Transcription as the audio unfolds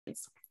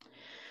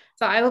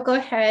So I will go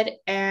ahead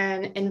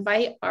and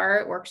invite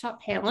our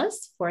workshop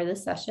panelists for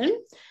this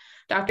session.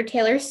 Dr.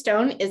 Taylor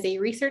Stone is a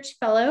research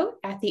fellow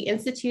at the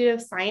Institute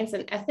of Science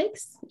and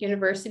Ethics,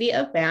 University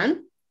of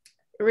Bonn.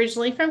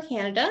 Originally from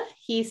Canada,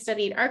 he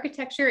studied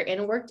architecture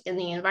and worked in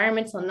the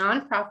environmental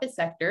nonprofit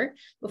sector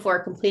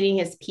before completing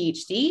his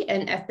PhD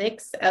in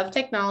ethics of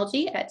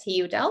technology at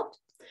TU Delft.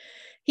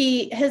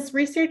 His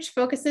research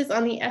focuses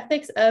on the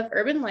ethics of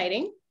urban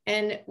lighting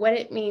and what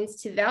it means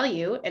to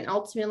value and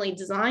ultimately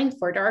design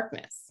for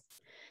darkness.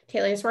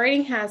 Taylor's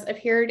writing has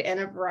appeared in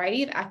a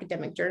variety of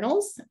academic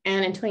journals,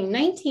 and in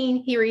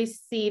 2019, he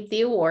received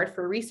the award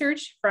for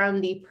research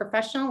from the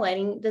Professional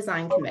Lighting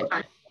Design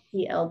Convention,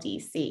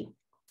 PLDC.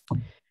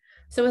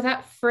 So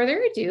without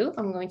further ado,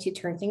 I'm going to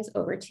turn things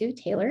over to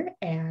Taylor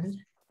and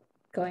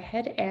go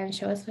ahead and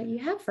show us what you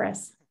have for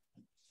us.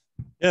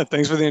 Yeah,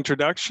 thanks for the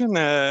introduction.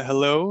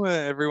 Hello,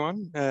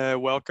 everyone.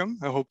 Welcome.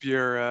 I hope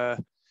your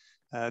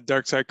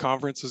Dark Side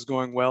Conference is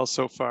going well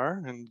so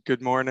far, and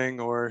good morning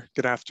or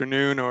good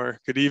afternoon or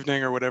good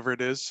evening or whatever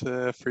it is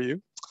for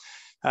you.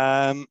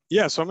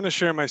 Yeah, so I'm going to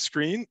share my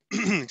screen,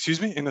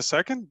 excuse me, in a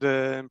second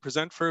and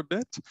present for a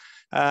bit.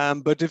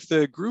 But if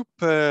the group,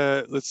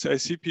 let's say, I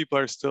see people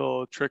are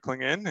still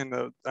trickling in,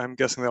 and I'm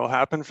guessing that'll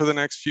happen for the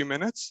next few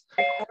minutes.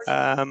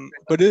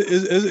 But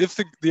if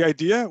the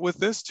idea with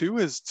this too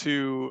is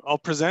I'll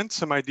present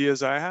some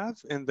ideas I have,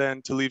 and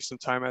then to leave some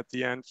time at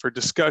the end for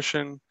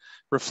discussion,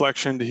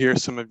 reflection, to hear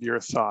some of your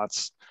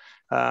thoughts.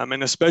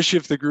 And especially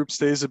if the group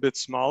stays a bit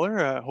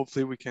smaller,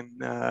 hopefully we can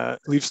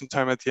leave some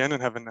time at the end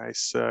and have a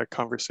nice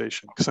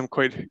conversation, because I'm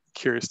quite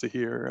curious to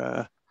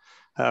hear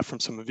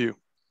from some of you.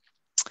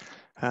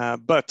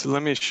 But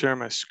let me share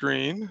my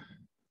screen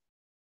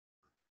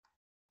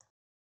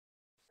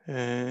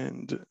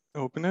and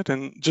open it.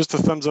 And just a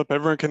thumbs up,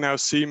 everyone can now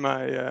see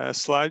my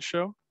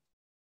slideshow.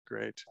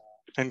 Great.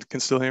 And can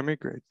still hear me?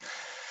 Great.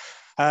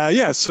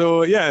 Yeah,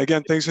 so yeah,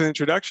 again, thanks for the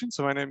introduction.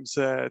 So my name's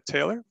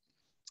Taylor.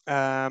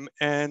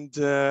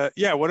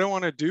 Yeah, what I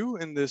want to do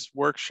in this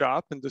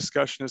workshop and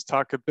discussion is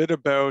talk a bit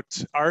about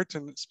art,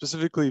 and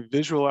specifically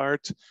visual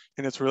art,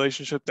 and its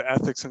relationship to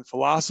ethics and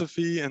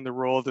philosophy, and the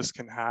role this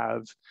can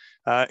have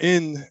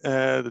in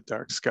the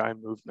dark sky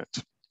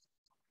movement.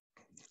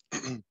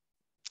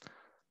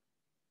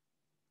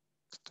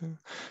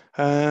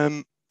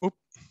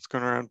 It's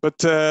going around,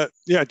 but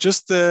yeah,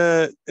 just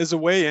as a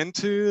way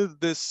into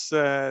this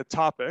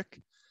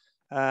topic,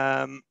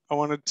 I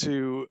wanted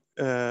to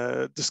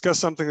discuss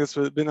something that's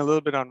been a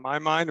little bit on my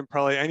mind, and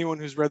probably anyone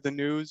who's read the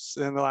news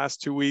in the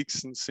last 2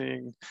 weeks and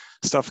seeing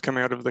stuff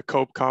coming out of the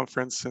COPE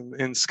conference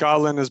in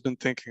Scotland has been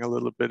thinking a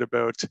little bit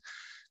about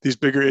these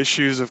bigger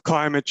issues of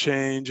climate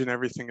change and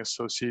everything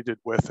associated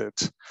with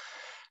it.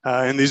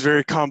 And these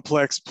very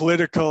complex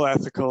political,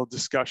 ethical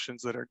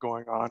discussions that are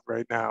going on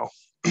right now,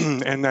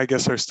 and I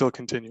guess are still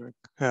continuing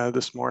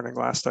this morning,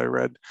 last I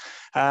read.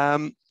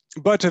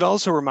 But it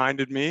also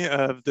reminded me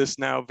of this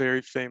now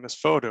very famous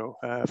photo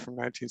from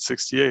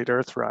 1968,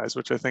 Earthrise,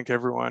 which I think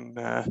everyone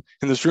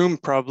in this room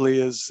probably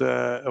is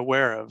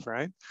aware of,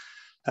 right?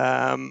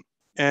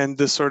 And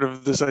this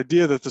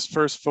idea that this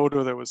first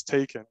photo that was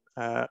taken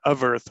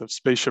of Earth, of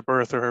spaceship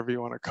Earth, or however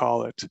you want to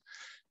call it,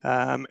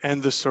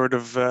 and the sort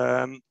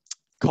of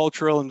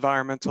cultural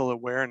environmental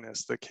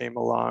awareness that came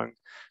along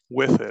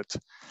with it,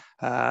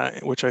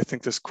 which I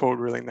think this quote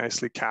really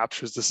nicely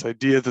captures, this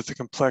idea that the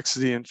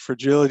complexity and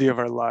fragility of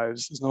our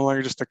lives is no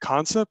longer just a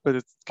concept, but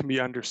it can be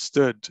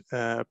understood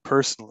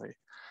personally.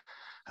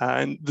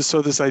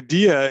 So this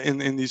idea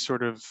in these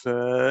sort of,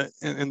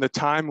 in the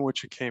time in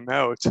which it came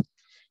out,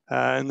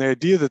 and the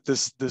idea that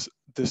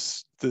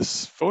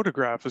this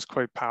photograph is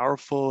quite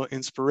powerful,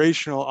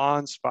 inspirational,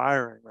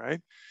 awe-inspiring,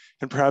 right?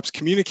 And perhaps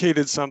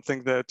communicated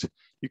something that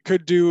you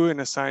could do in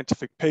a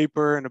scientific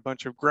paper and a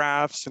bunch of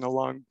graphs and a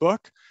long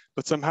book,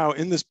 but somehow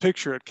in this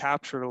picture, it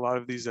captured a lot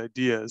of these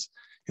ideas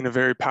in a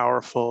very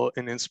powerful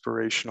and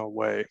inspirational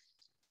way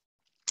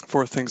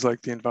for things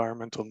like the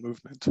environmental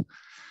movement.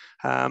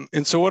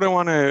 And so what I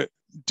want to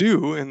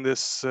do in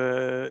this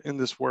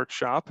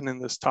workshop and in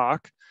this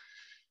talk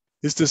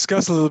is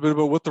discuss a little bit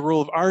about what the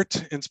role of art,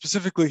 and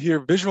specifically here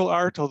visual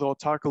art, although I'll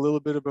talk a little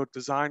bit about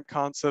design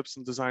concepts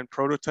and design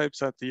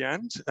prototypes at the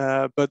end,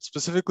 but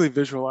specifically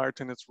visual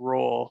art and its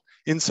role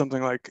in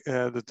something like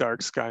the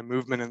dark sky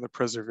movement and the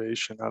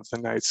preservation of the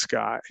night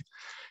sky.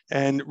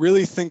 And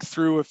really think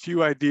through a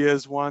few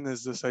ideas. One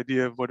is this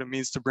idea of what it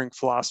means to bring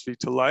philosophy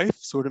to life.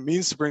 So what it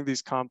means to bring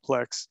these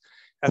complex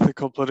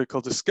ethical,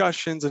 political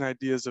discussions and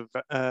ideas of,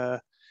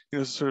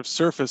 sort of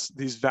surface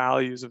these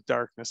values of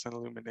darkness and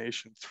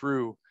illumination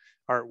through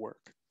artwork.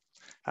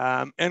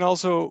 And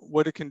also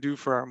what it can do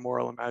for our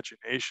moral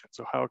imagination.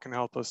 So how it can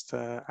help us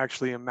to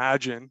actually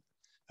imagine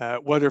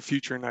what our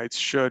future nights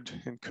should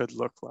and could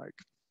look like.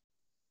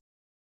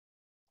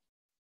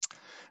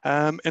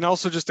 And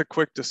also just a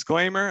quick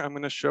disclaimer, I'm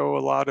going to show a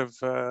lot of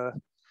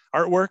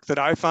artwork that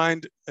I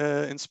find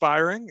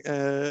inspiring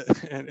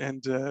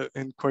and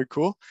quite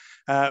cool.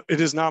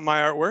 It is not my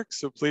artwork,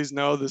 so please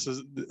know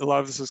a lot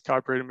of this is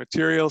copyrighted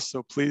material.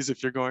 So please,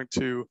 if you're going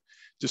to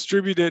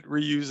distribute it,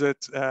 reuse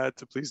it,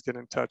 to please get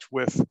in touch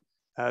with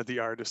the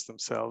artists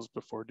themselves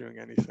before doing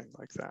anything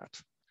like that.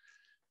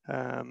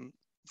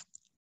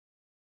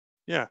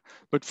 Yeah,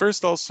 but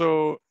first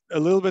also a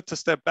little bit to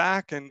step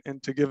back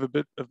and to give a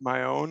bit of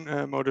my own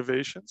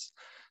motivations.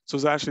 So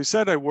as Ashley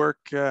said, I work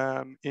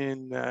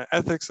in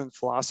ethics and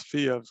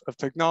philosophy of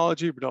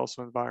technology, but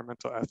also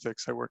environmental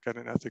ethics. I work at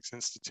an ethics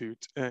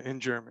institute in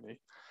Germany.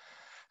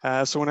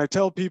 So when I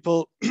tell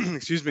people,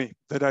 excuse me,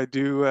 that I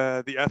do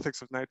the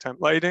ethics of nighttime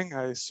lighting,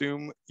 I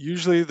assume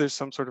usually there's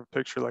some sort of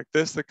picture like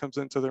this that comes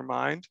into their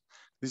mind.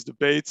 These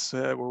debates,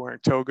 we're wearing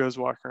togas,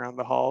 walking around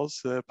the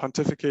halls,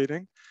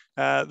 pontificating.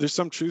 There's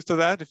some truth to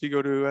that if you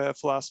go to a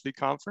philosophy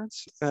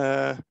conference,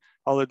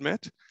 I'll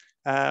admit.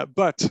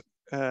 But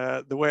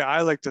the way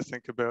I like to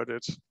think about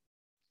it,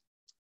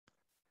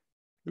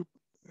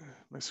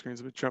 my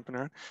screen's a bit jumping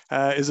around,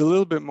 is a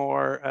little bit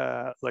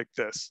more like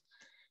this.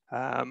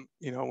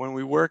 You know, when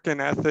we work in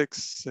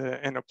ethics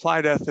and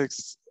applied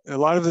ethics, a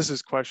lot of this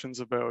is questions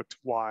about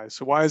why.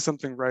 So why is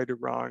something right or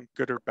wrong,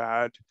 good or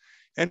bad?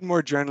 And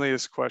more generally,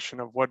 is a question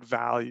of what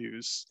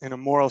values, in a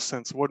moral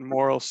sense, what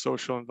moral,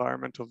 social,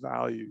 environmental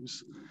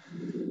values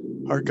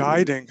are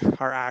guiding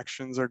our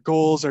actions, our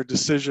goals, our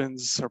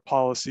decisions, our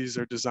policies,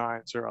 our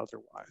designs, or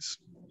otherwise.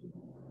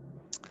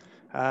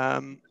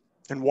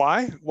 And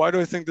why? Why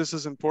do I think this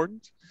is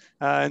important?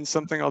 And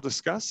something I'll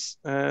discuss.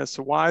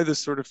 So why this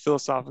sort of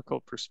philosophical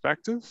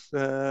perspective,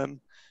 and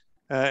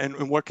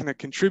what can it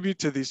contribute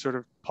to these sort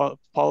of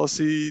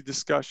policy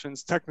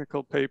discussions,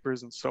 technical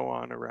papers, and so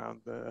on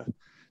around the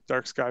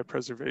dark sky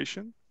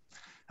preservation.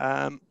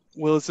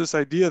 Well, it's this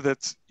idea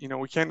that, you know,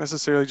 we can't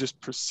necessarily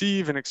just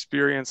perceive and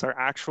experience our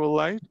actual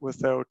light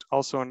without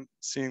also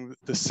seeing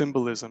the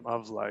symbolism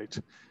of light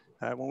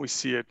when we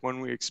see it, when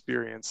we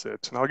experience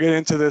it. And I'll get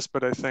into this,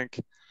 but I think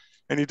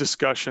any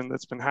discussion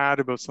that's been had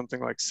about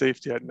something like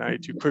safety at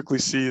night, you quickly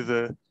see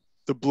the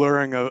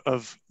blurring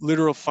of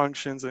literal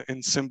functions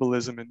and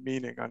symbolism and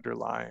meaning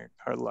underlying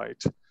our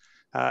light.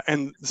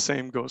 And the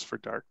same goes for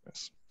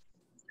darkness.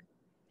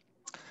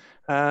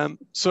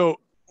 So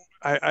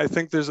I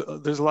think there's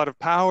a lot of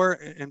power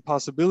and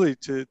possibility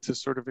to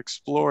sort of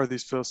explore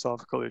these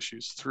philosophical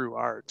issues through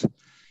art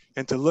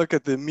and to look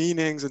at the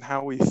meanings and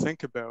how we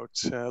think about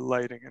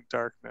lighting and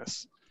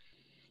darkness,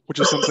 which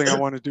is something I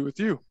want to do with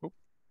you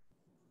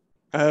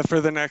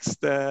for the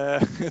next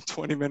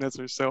 20 minutes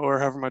or so, or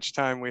however much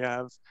time we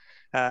have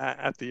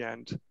at the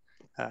end.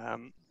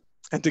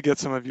 And to get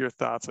some of your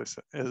thoughts,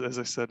 as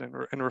I said,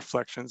 and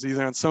reflections,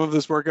 either on some of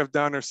this work I've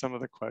done or some of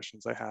the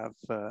questions I have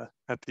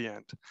at the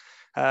end.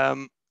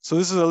 So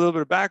this is a little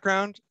bit of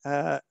background.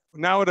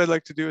 Now what I'd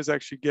like to do is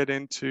actually get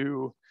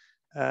into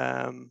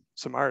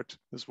some art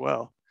as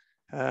well.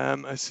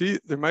 I see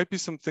there might be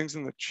some things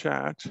in the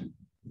chat.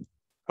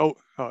 Oh,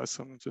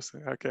 someone just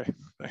saying, okay,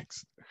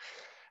 thanks.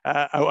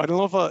 I don't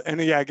know if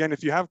again,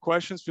 if you have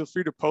questions, feel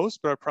free to post,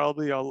 but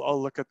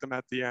I'll look at them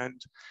at the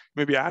end.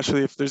 Maybe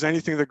Ashley, if there's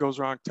anything that goes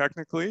wrong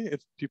technically, if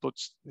people,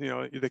 you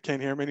know, they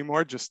can't hear me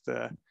anymore, just,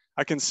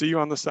 I can see you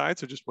on the side,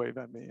 so just wave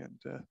at me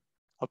and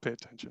I'll pay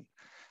attention.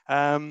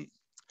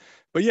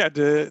 But yeah,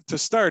 to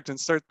start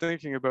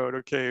thinking about,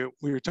 okay,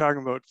 we were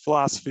talking about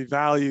philosophy,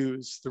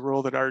 values, the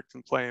role that art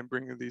can play in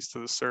bringing these to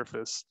the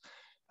surface.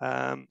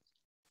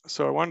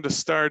 So I wanted to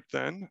start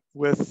then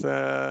with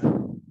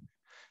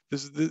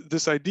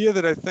this idea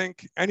that I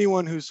think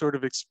anyone who's sort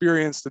of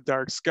experienced the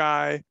dark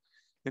sky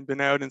and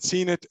been out and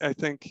seen it, I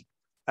think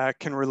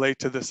can relate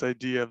to this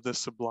idea of the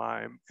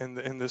sublime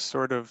and this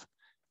sort of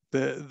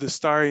the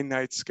starry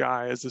night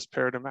sky as this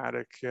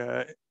paradigmatic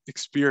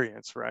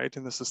experience, right?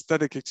 And this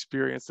aesthetic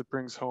experience that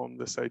brings home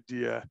this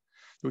idea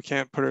that we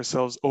can't put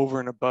ourselves over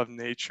and above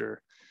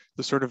nature,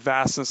 the sort of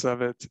vastness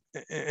of it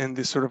and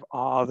the sort of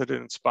awe that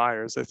it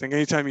inspires. I think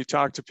anytime you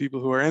talk to people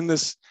who are in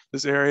this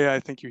area, I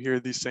think you hear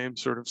these same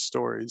sort of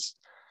stories,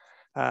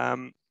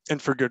 and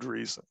for good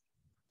reason.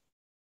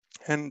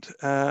 And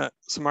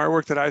some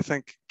artwork that I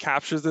think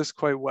captures this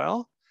quite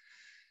well.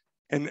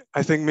 And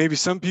I think maybe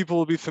some people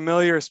will be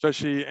familiar,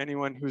 especially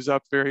anyone who's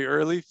up very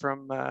early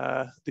from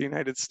the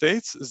United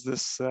States, is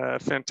this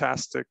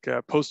fantastic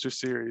poster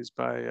series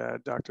by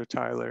Dr.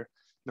 Tyler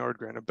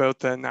Nordgren about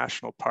the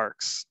national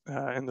parks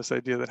and this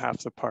idea that half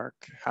the park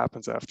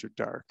happens after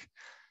dark.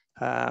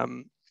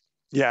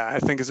 Yeah, I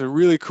think it's a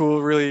really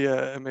cool, really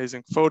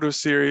amazing photo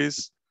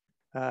series,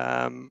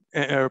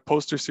 or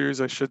poster series,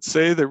 I should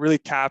say, that really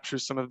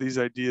captures some of these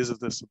ideas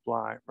of the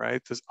sublime,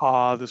 right? This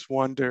awe, this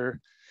wonder,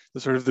 the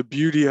sort of the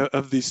beauty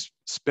of these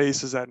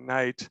spaces at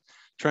night,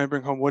 try and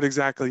bring home what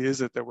exactly is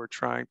it that we're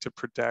trying to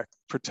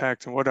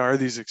protect and what are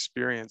these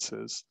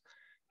experiences.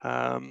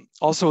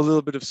 Also a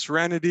little bit of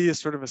serenity, a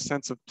sort of a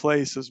sense of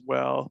place as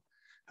well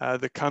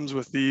that comes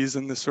with these,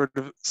 and the sort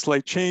of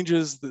slight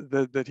changes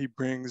that he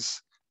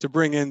brings to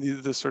bring in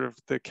the sort of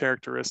the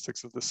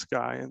characteristics of the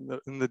sky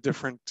in the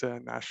different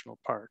national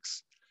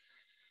parks.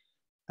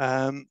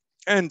 Here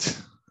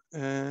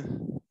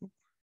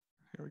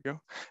we go.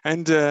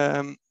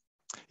 And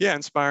yeah,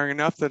 inspiring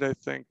enough that I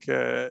think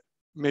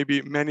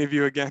maybe many of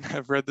you again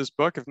have read this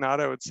book. If not,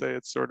 I would say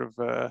it's sort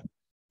of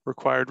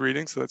required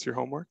reading, so that's your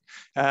homework.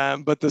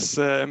 But this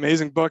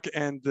amazing book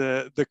and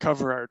the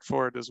cover art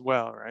for it as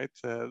well, right?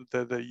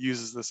 That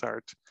uses this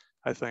art,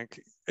 I think,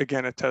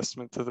 again, a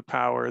testament to the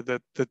power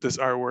that this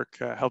artwork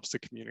helps to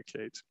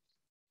communicate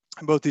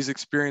about these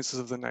experiences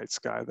of the night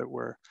sky that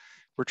we're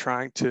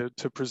trying to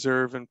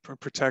preserve and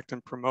protect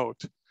and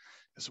promote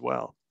as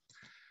well.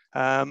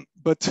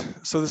 But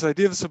so this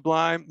idea of the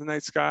sublime, the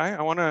night sky,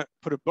 I want to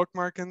put a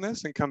bookmark in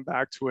this and come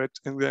back to it,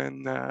 and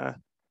then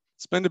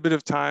spend a bit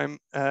of time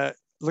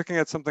looking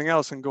at something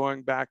else and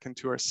going back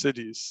into our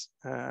cities,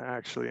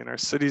 actually, in our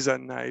cities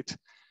at night,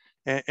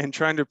 and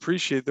trying to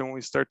appreciate that when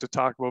we start to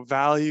talk about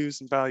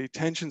values and value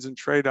tensions and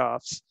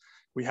trade-offs,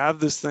 we have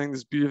this thing,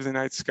 this beauty of the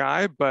night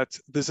sky, but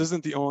this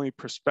isn't the only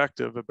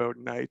perspective about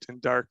night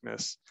and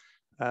darkness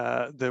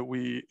that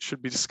we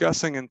should be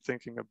discussing and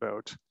thinking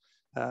about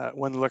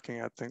when looking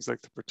at things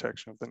like the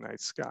protection of the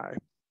night sky.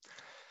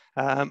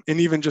 And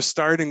even just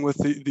starting with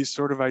these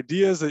sort of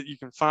ideas that you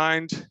can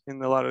find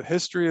in a lot of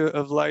history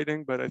of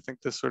lighting, but I think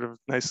this sort of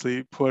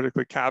nicely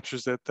poetically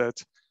captures it,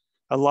 that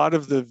a lot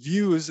of the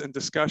views and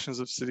discussions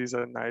of cities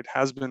at night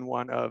has been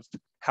one of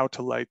how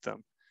to light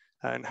them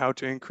and how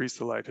to increase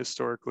the light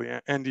historically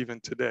and even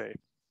today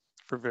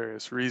for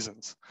various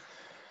reasons.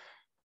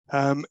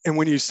 And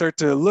when you start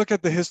to look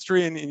at the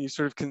history and you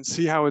sort of can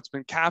see how it's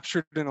been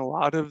captured in a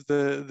lot of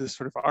the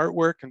sort of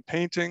artwork and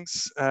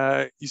paintings,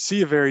 you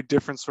see a very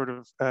different sort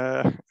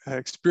of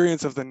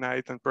experience of the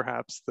night than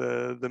perhaps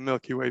the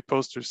Milky Way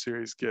poster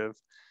series give,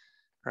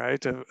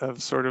 right?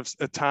 Of sort of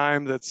a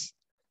time that's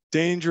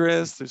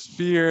dangerous, there's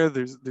fear,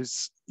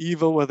 there's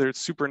evil, whether it's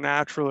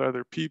supernatural or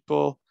other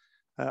people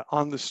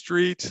on the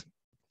street.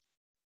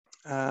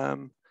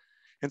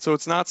 And so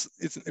it's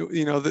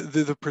you know,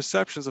 the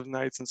perceptions of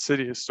nights and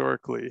city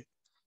historically,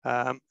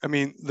 I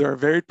mean, there are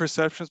varied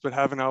perceptions, but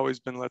haven't always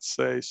been, let's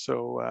say,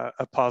 so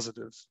a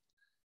positive,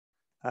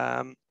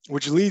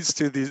 which leads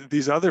to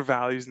these other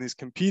values and these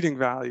competing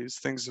values,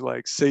 things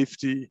like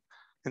safety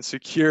and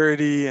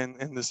security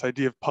and this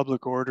idea of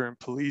public order and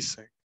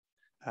policing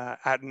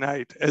at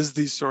night as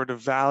these sort of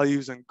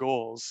values and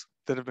goals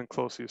that have been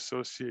closely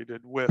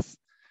associated with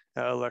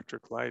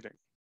electric lighting.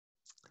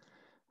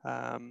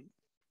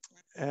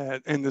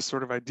 And this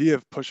sort of idea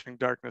of pushing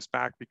darkness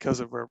back because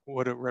of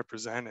what it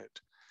represented.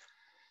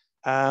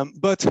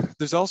 But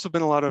there's also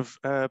been a lot of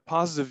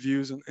positive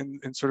views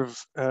in sort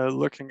of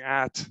looking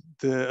at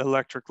the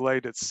electric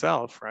light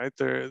itself, right?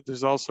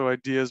 There's also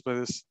ideas by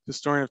this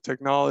historian of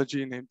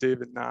technology named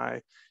David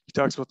Nye. He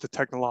talks about the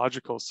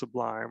technological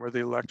sublime or the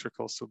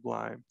electrical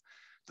sublime,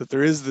 that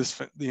there is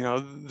this, you know,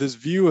 this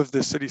view of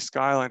the city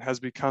skyline has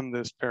become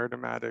this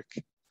paradigmatic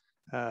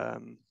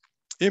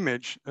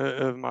image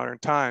of modern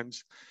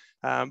times.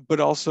 But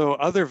also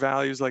other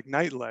values like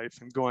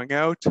nightlife and going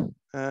out,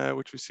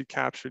 which we see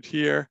captured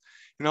here,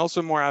 and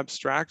also more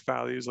abstract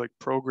values like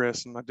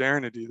progress and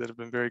modernity that have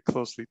been very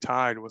closely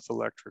tied with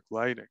electric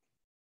lighting.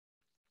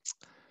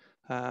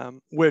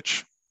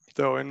 Which,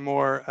 though in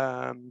more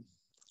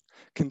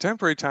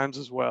contemporary times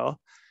as well,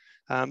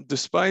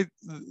 despite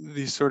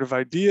these sort of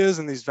ideas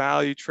and these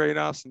value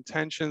trade-offs and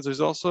tensions,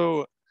 there's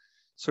also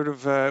sort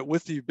of,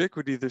 with the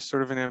ubiquity, there's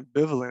sort of an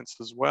ambivalence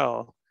as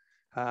well.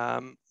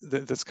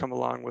 That's come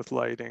along with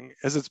lighting,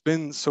 as it's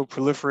been so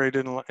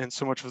proliferated in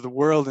so much of the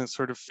world and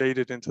sort of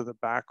faded into the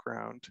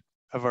background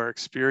of our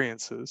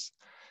experiences.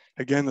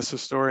 Again, this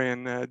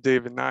historian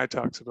David Nye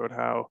talks about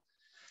how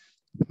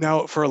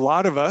now for a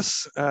lot of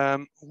us,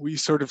 we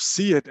sort of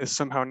see it as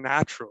somehow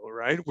natural,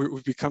 right?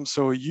 We've become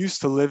so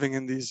used to living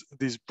in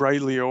these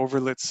brightly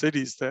overlit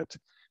cities that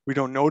we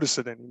don't notice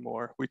it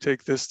anymore. We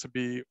take this to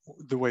be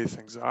the way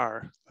things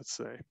are, let's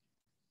say.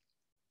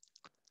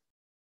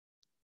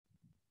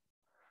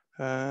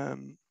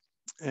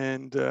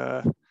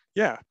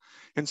 Yeah,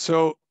 and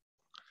so,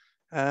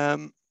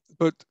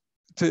 but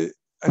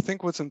I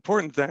think what's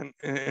important then,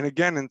 and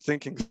again, in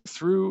thinking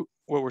through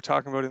what we're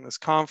talking about in this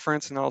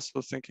conference and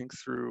also thinking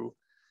through,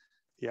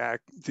 yeah,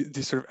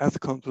 these sort of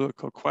ethical and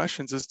political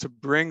questions, is to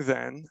bring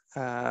then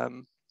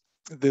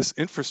this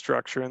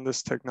infrastructure and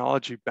this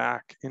technology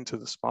back into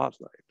the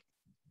spotlight.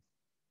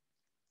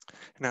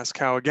 And ask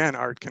how, again,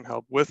 art can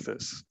help with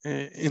this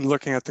in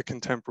looking at the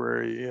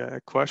contemporary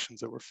questions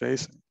that we're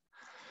facing.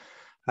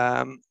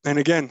 And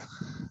again,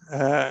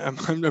 I'm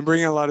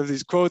bringing a lot of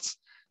these quotes.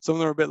 Some of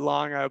them are a bit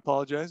long, I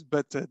apologize,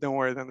 but don't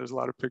worry, then there's a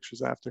lot of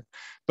pictures after.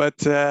 But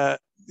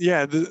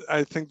yeah,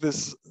 I think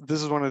this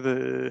is one of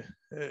the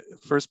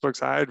first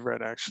books I had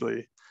read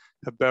actually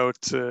about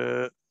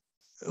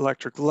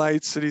electric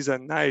light, cities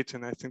at night.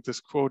 And I think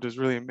this quote is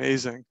really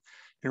amazing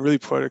and really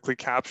poetically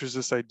captures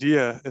this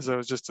idea, as I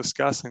was just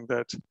discussing,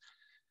 that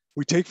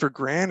we take for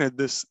granted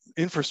this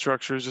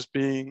infrastructure as just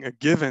being a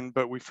given,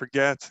 but we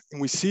forget,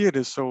 and we see it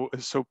as so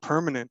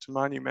permanent,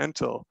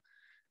 monumental,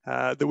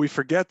 that we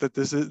forget that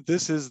this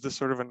is the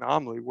sort of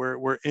anomaly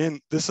where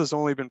this has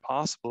only been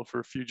possible for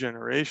a few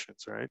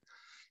generations, right?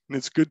 And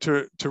it's good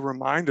to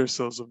remind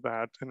ourselves of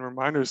that and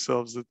remind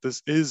ourselves that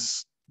this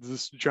is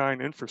this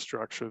giant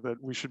infrastructure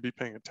that we should be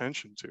paying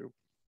attention to.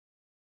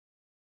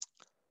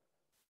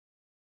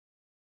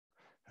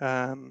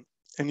 And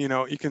you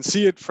know, you can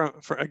see it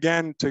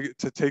again, to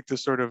take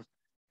this sort of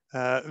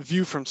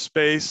view from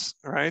space,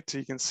 right?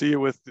 You can see it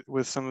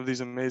with some of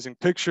these amazing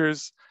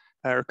pictures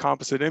or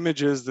composite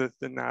images that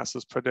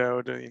NASA's put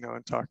out, you know,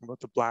 and talking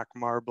about the black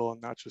marble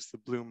and not just the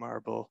blue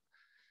marble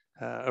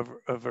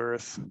of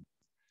Earth,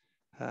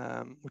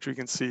 which we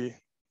can see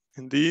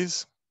in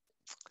these.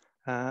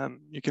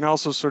 You can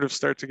also sort of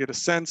start to get a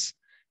sense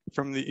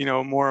from the, you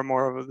know, more and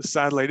more of the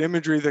satellite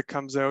imagery that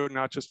comes out,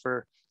 not just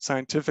for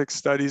scientific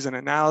studies and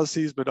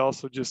analyses, but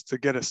also just to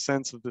get a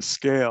sense of the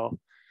scale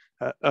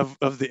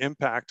of the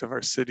impact of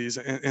our cities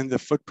and the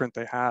footprint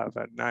they have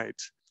at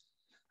night.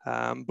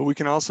 But we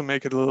can also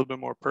make it a little bit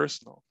more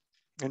personal.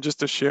 And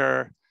just to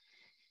share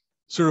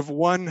sort of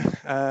one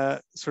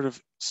sort of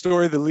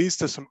story that leads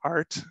to some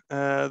art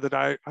that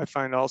I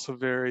find also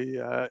very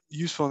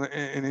useful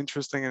and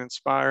interesting and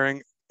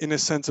inspiring, in a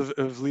sense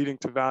of leading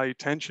to value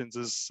tensions,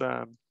 is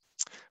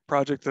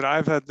project that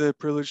I've had the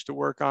privilege to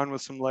work on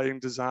with some lighting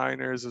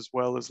designers as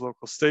well as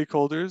local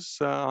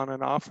stakeholders on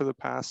and off for the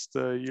past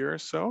year or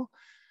so,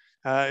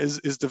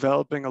 is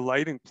developing a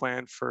lighting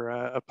plan for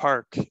a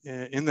park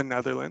in the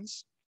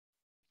Netherlands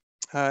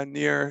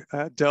near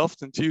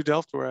Delft and TU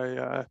Delft,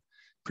 where I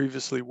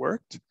previously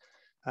worked.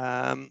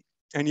 And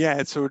yeah,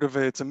 it's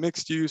a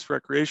mixed use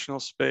recreational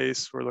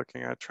space. We're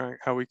looking at trying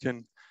how we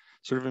can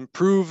sort of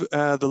improve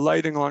the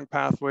lighting along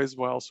pathways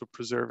while also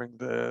preserving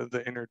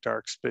the inner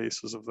dark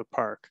spaces of the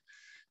park.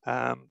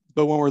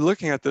 But when we're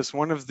looking at this,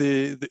 one of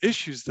the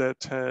issues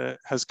that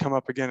has come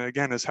up again and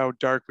again is how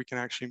dark we can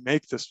actually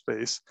make this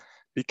space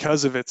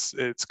because of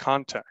its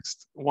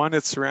context. One,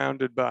 it's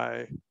surrounded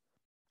by,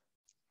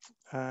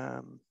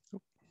 I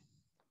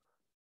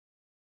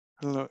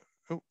don't know,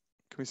 oh,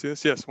 can we see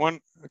this? Yes,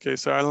 one, okay,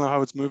 so I don't know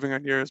how it's moving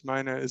on yours.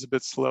 Mine is a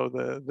bit slow,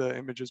 the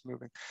image is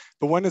moving.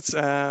 But when it's,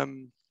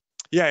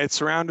 yeah, it's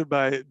surrounded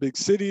by big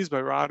cities,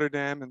 by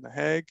Rotterdam and The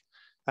Hague,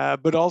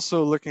 but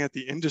also looking at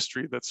the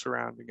industry that's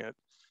surrounding it,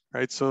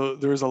 right? So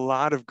there's a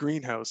lot of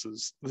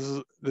greenhouses,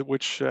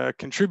 which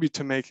contribute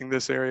to making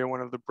this area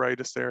one of the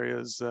brightest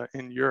areas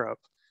in Europe,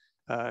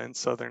 in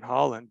Southern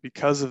Holland,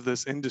 because of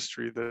this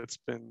industry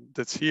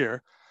that's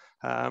here,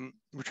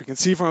 which we can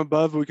see from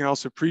above, but we can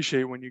also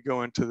appreciate when you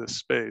go into this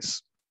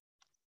space.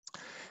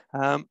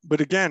 But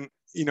again,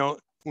 you know,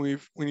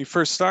 when you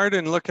first start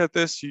and look at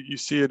this, you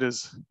see it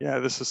as, yeah,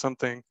 this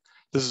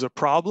is a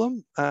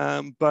problem.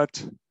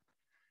 But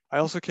I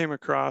also came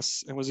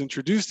across and was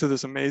introduced to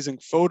this amazing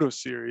photo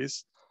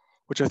series,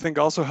 which I think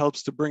also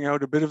helps to bring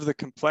out a bit of the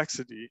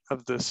complexity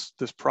of this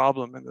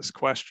problem and this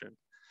question,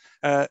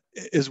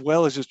 as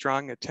well as just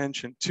drawing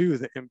attention to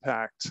the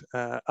impact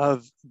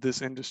of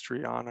this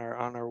industry on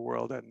our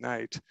world at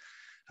night.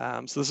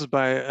 So this is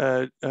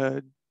by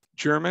a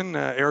German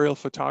aerial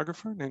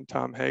photographer named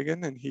Tom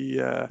Hagen, and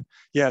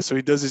so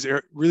he does these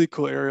really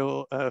cool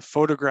aerial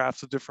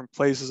photographs of different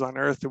places on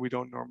Earth that we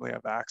don't normally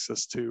have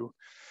access to,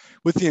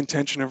 with the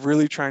intention of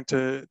really trying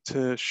to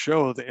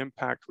show the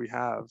impact we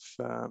have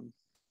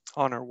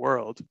on our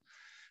world.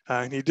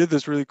 And he did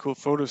this really cool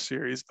photo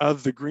series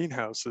of the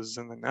greenhouses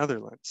in the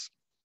Netherlands,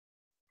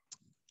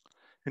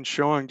 and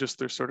showing just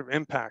their sort of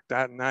impact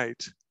at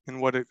night and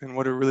what it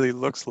really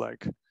looks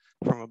like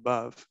from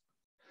above.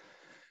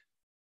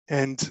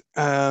 And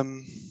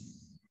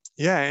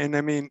yeah, and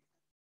I mean,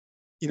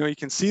 you know, you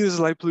can see this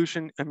light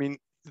pollution. I mean,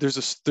 there's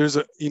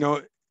a, you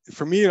know,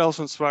 for me, it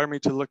also inspired me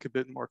to look a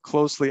bit more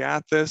closely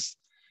at this,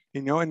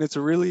 you know, and it's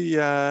a really,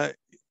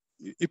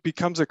 it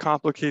becomes a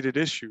complicated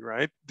issue,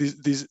 right?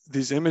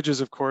 These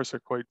images, of course,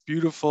 are quite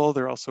beautiful.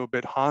 They're also a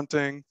bit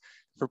haunting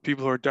for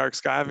people who are dark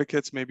sky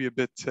advocates, maybe a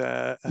bit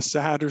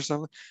sad or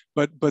something,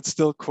 but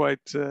still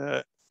quite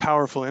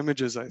powerful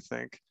images, I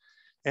think.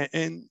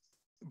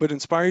 But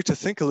inspire you to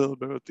think a little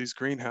bit about these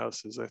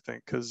greenhouses, I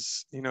think,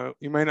 because, you know,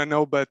 you might not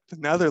know, but the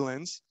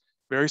Netherlands,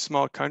 very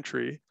small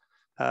country,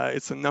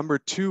 it's the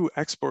 #2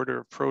 exporter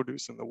of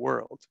produce in the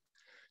world,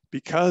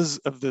 because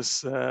of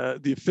this,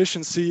 the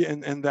efficiency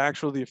and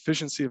the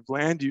efficiency of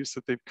land use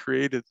that they've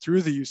created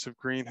through the use of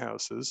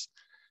greenhouses,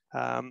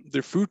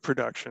 their food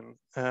production.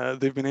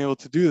 They've been able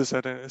to do this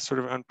at a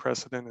sort of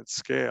unprecedented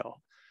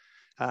scale.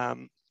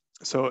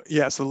 So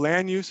yeah, so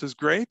land use is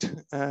great.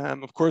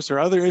 Of course, there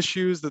are other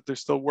issues that they're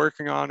still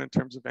working on in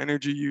terms of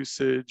energy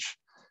usage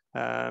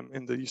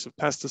and the use of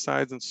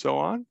pesticides and so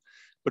on.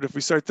 But if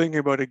we start thinking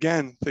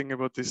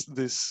about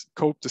these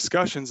COPE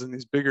discussions and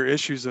these bigger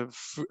issues of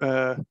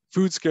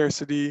food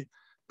scarcity,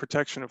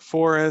 protection of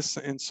forests,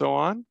 and so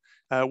on,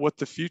 what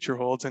the future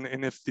holds,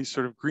 and if these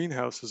sort of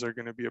greenhouses are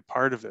going to be a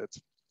part of it.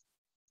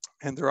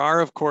 And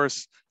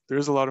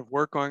there's a lot of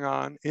work going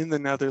on in the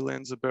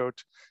Netherlands about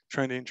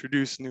trying to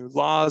introduce new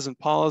laws and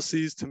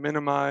policies to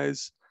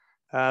minimize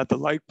the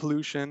light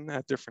pollution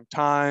at different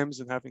times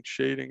and having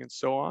shading and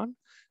so on.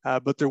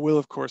 But there will,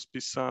 of course, be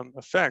some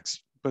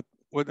effects. But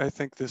what I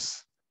think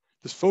this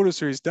photo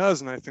series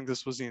does, and I think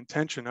this was the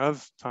intention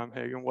of Tom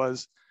Hagen,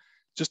 was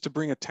just to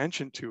bring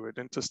attention to it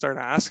and to start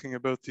asking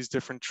about these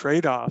different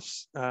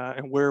trade-offs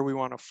and where we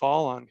want to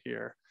fall on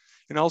here.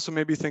 and also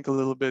maybe think a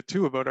little bit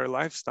too about our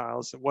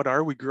lifestyles. What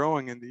are we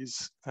growing in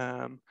these?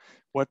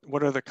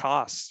 What are the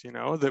costs, you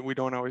know, that we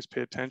don't always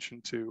pay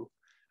attention to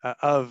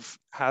of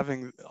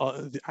having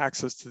the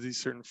access to these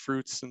certain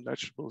fruits and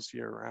vegetables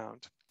year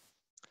round?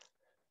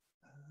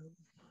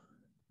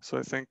 So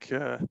I think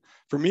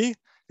for me,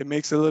 it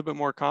makes it a little bit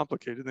more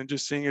complicated than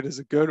just seeing it as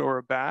a good or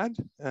a bad,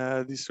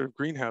 these sort of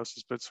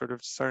greenhouses, but sort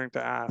of starting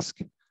to ask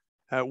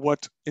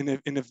what, and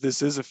if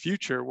this is a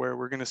future where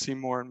we're going to see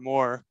more and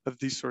more of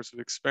these sorts of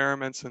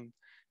experiments and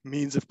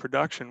means of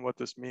production, what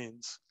this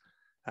means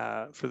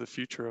for the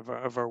future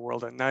of our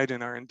world at night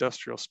and our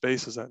industrial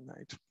spaces at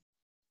night.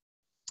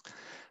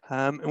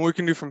 And what we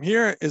can do from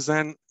here is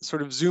then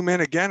sort of zoom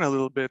in again a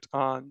little bit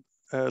on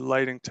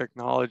lighting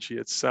technology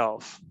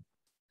itself.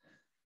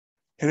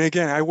 And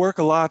again, I work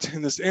a lot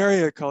in this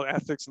area called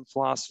ethics and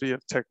philosophy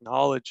of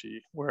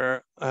technology,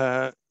 where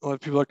a lot of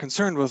people are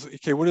concerned with,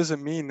 okay, what does it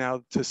mean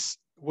now to,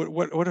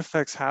 what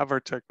effects have our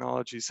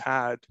technologies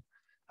had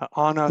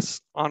on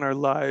us, on our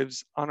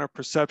lives, on our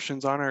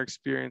perceptions, on our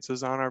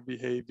experiences, on our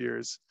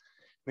behaviors?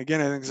 And again,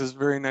 I think this is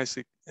very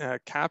nicely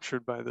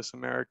captured by this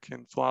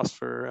American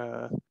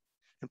philosopher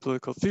and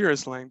political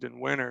theorist Langdon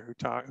Winner, who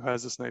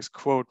has this nice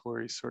quote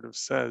where he sort of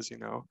says, you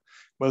know,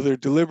 whether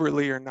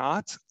deliberately or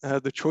not,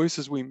 the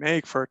choices we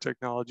make for our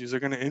technologies are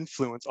going to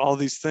influence all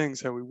these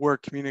things, how we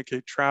work,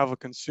 communicate, travel,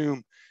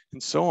 consume,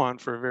 and so on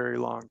for a very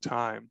long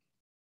time.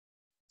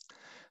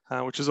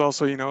 Which is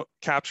also, you know,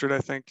 captured, I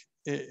think,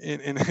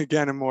 in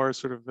again, a more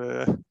sort of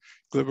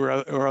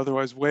glibber or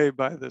otherwise way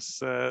by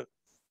this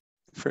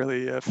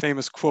fairly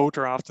famous quote,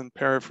 or often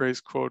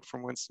paraphrased quote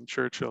from Winston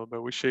Churchill,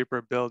 but we shape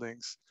our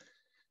buildings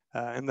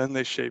and then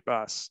they shape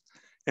us.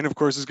 And of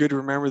course, it's good to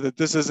remember that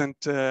this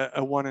isn't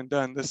a one and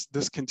done.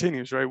 This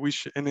continues, right?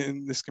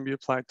 And this can be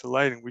applied to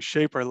lighting. We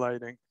shape our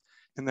lighting,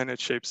 and then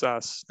it shapes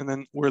us. And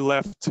then we're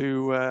left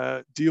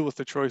to deal with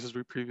the choices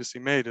we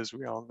previously made, as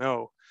we all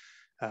know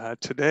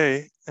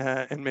today,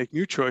 and make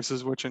new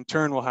choices, which in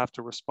turn we'll have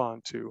to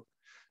respond to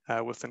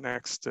with the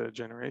next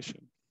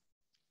generation.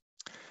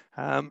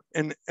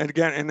 And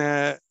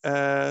again,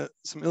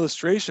 some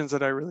illustrations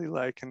that I really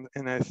like,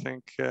 and I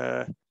think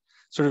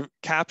sort of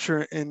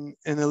capture and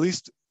at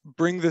least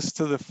bring this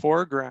to the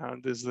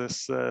foreground, is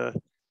this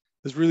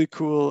this really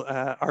cool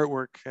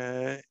artwork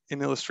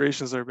in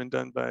illustrations that have been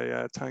done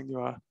by Tang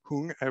Yua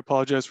Hung. I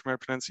apologize for my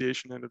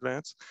pronunciation in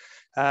advance.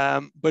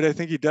 But I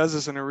think he does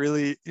this in a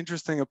really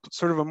interesting,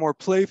 sort of a more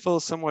playful,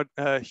 somewhat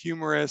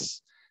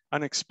humorous,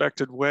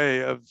 unexpected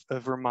way of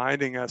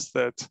reminding us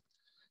that,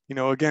 you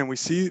know, again, we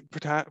see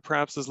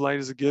perhaps this light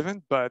as a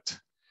given, but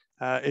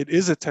it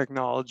is a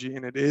technology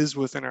and it is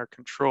within our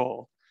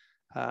control.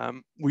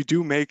 We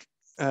do make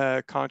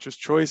conscious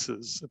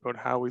choices about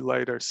how we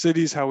light our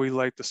cities, how we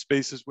light the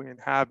spaces we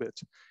inhabit.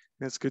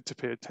 And it's good to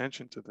pay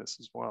attention to this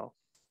as well.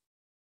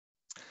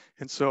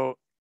 And so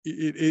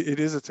it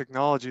is a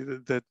technology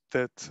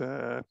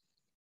that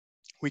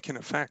we can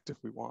affect if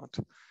we want.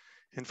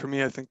 And for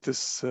me, I think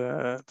this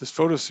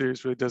photo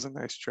series really does a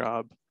nice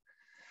job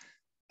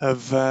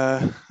of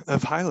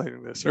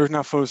highlighting this, or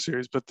not photo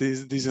series, but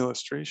these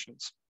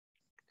illustrations.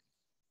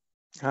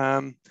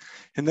 And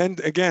then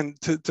again,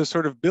 to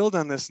sort of build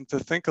on this and to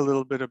think a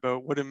little bit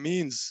about what it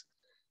means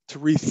to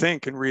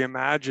rethink and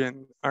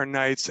reimagine our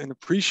nights and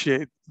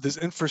appreciate this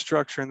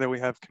infrastructure and that we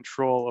have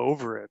control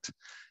over it.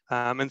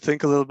 And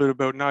think a little bit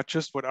about not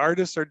just what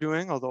artists are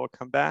doing, although I'll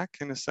come back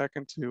in a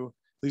second to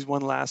at least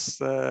one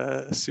last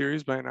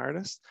series by an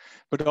artist,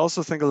 but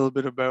also think a little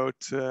bit about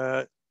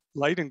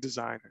lighting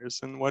designers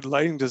and what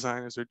lighting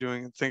designers are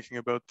doing and thinking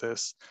about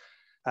this.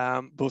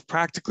 Both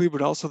practically,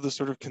 but also the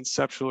sort of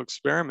conceptual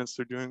experiments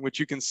they're doing, which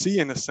you can see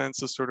in a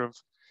sense of sort of,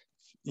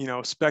 you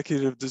know,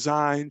 speculative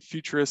design,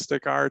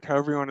 futuristic art,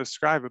 however you want to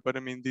describe it. But I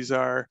mean, these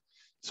are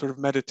sort of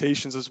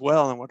meditations as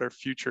well on what our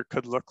future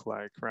could look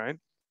like, right?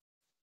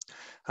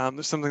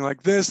 There's something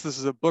like this. This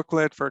is a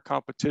booklet for a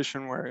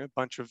competition where a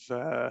bunch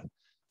of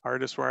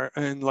artists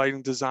and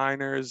lighting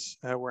designers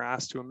were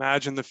asked to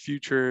imagine the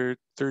future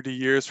 30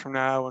 years from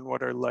now and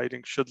what our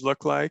lighting should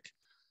look like.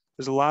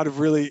 There's a lot of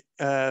really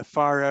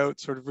far out,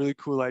 sort of really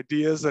cool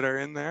ideas that are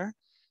in there.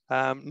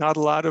 Not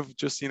a lot of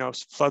just, you know,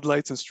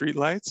 floodlights and street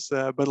lights,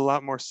 but a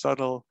lot more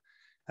subtle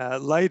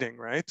lighting,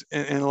 right?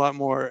 And a lot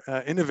more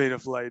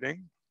innovative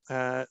lighting.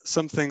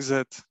 Some things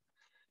that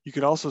you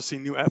could also see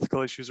new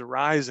ethical issues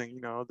arising.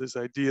 You know, there's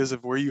ideas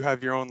of where you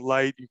have your own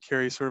light, you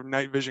carry sort of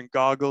night vision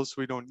goggles, so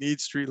we don't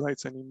need street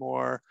lights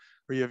anymore,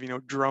 or you have, you know,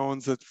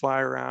 drones that fly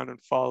around and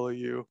follow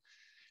you.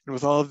 And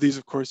with all of these,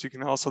 of course, you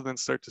can also then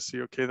start to see,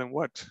 okay, then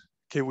what?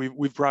 Okay,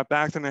 we've brought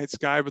back the night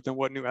sky, but then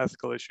what new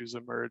ethical issues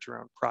emerge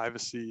around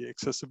privacy,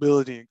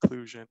 accessibility,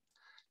 inclusion,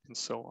 and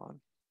so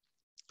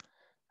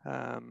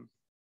on.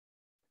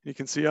 You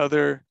can see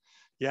other,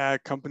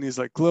 companies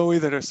like Glowy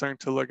that are starting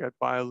to look at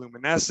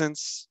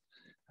bioluminescence,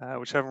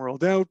 which haven't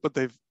rolled out, but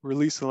they've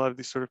released a lot of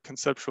these sort of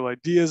conceptual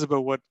ideas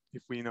about what,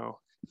 if we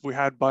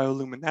had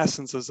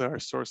bioluminescence as our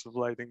source of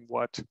lighting,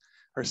 what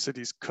our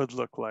cities could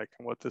look like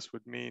and what this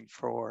would mean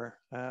for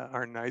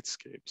our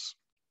nightscapes.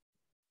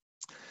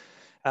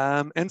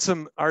 and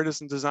some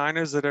artists and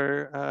designers that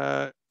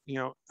are,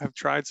 have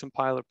tried some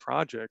pilot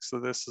projects. So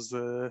this is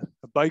a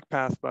bike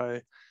path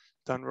by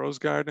Dan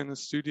Roosgaard in a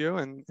studio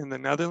in the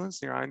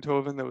Netherlands near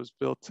Eindhoven that was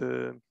built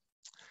to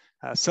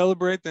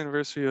celebrate the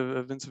anniversary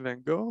of Vincent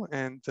van Gogh.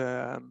 And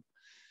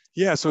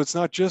yeah, so it's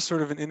not just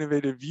sort of an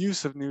innovative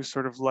use of new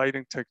sort of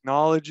lighting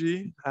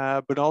technology,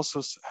 but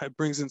also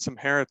brings in some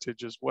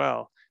heritage as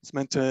well. It's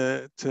meant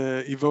to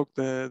evoke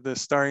the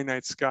Starry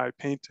Night Sky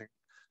painting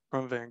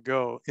from Van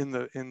Gogh in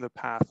the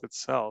path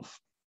itself.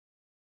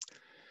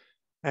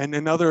 And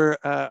another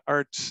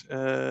art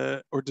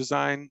or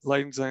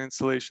lighting design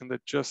installation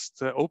that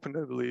just opened,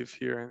 I believe,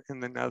 here in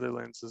the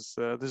Netherlands is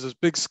there's this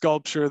big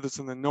sculpture that's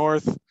in the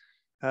north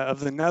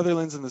of the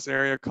Netherlands in this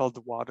area called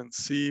the Wadden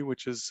Sea,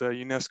 which is a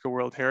UNESCO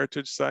World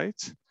Heritage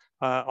Site.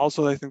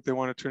 Also, I think they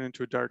want to turn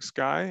into a dark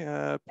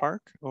sky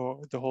park,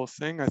 or the whole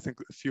thing. I think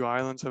a few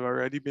islands have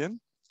already been.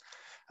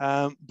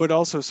 But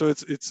also, so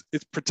it's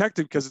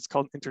protected because it's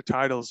called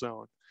intertidal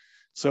zone.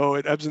 So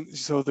it ebbs and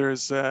so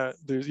there's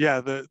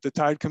the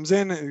tide comes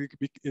in and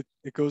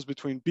it goes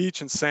between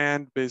beach and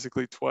sand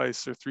basically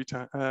twice or three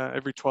times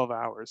every 12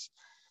 hours.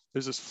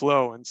 There's this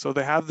flow, and so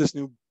they have this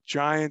new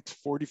giant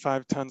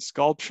 45-ton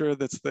sculpture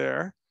that's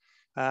there,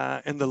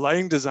 and the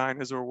lighting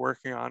designers were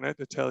working on it,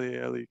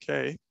 Atelier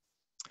LEK.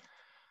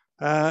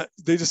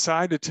 They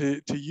decided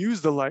to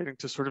use the lighting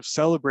to sort of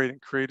celebrate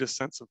and create a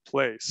sense of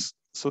place.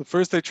 So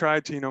first they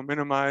tried to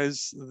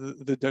minimize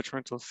the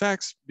detrimental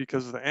effects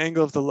because of the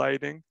angle of the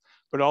lighting,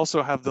 but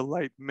also have the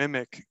light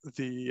mimic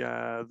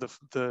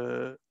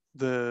the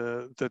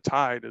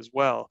tide as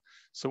well.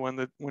 So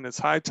when it's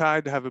high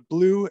tide, to have it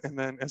blue, and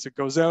then as it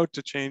goes out,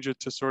 to change it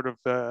to sort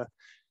of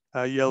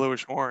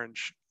yellowish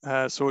orange.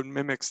 So it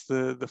mimics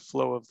the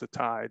flow of the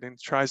tide and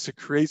tries to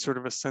create sort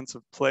of a sense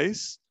of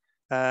place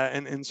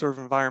and sort of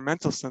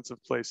environmental sense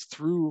of place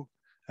through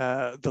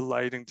the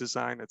lighting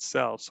design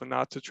itself. So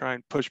not to try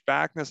and push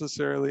back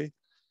necessarily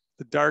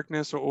the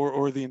darkness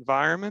or the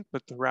environment,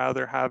 but to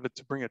rather have it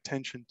to bring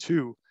attention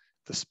to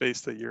the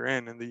space that you're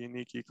in and the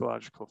unique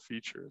ecological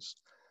features.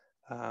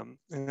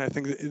 And I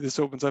think this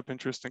opens up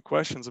interesting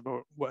questions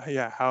about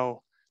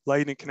how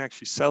lighting can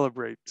actually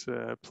celebrate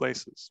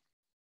places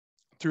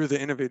through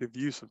the innovative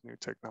use of new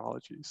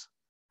technologies.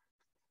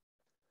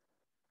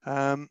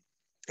 And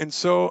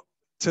so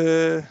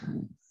to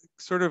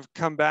sort of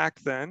come back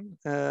then,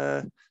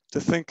 to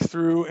think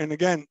through, and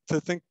again,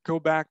 go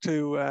back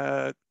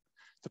to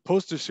the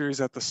poster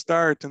series at the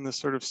start and the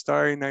sort of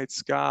starry night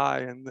sky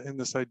and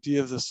this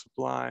idea of the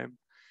sublime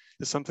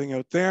is something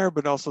out there,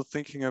 but also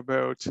thinking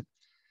about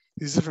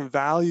these different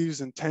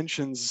values and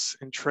tensions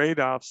and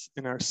trade-offs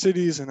in our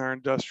cities and our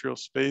industrial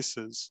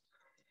spaces,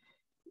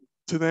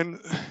 to then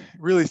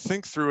really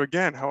think through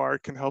again how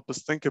art can help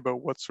us think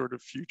about what sort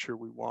of future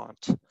we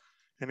want.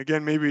 And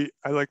again, maybe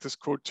I like this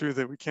quote too,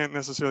 that we can't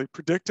necessarily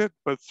predict it,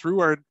 but through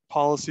our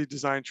policy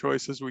design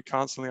choices, we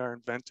constantly are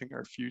inventing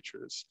our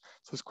futures.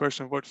 So this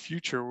question of what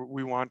future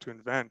we want to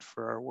invent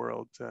for our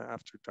world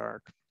after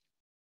dark.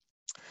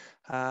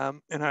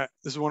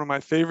 This is one of my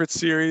favorite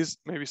series.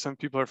 Maybe some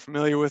people are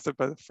familiar with it,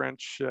 by the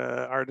French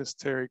artist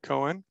Terry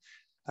Cohen.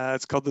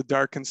 It's called the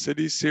Darkened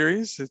Cities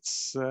series.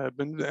 It's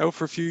been out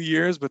for a few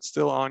years, but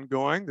still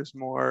ongoing. There's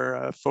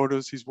more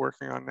photos he's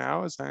working on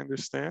now, as I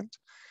understand.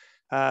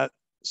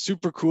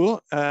 Super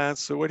cool.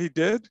 So what he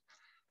did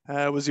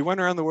was he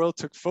went around the world,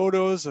 took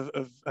photos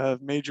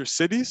of major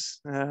cities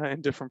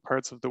in different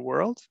parts of the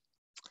world.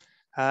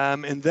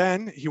 And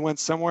then he went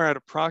somewhere at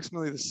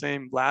approximately the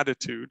same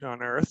latitude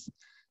on Earth,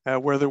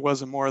 where there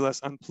was a more or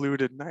less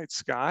unpolluted night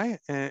sky,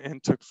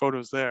 and took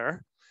photos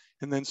there,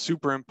 and then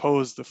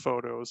superimposed the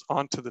photos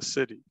onto the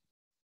city.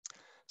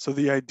 So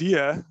the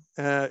idea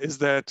is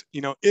that,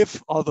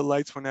 if all the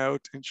lights went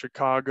out in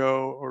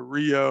Chicago or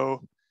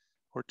Rio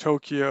or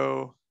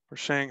Tokyo or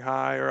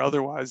Shanghai or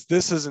otherwise,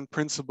 this is in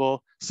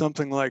principle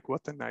something like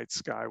what the night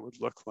sky would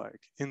look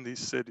like in these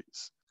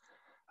cities.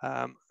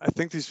 I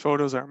think these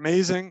photos are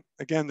amazing.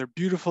 Again, they're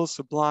beautiful,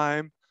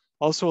 sublime,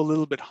 also a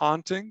little bit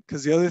haunting,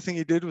 because the other thing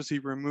he did was he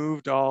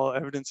removed all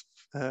evidence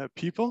of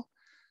people.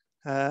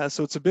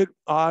 So it's a bit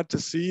odd to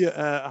see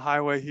a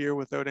highway here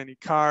without any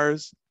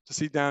cars, to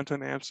see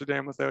downtown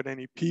Amsterdam without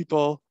any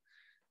people,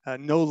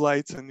 no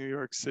lights in New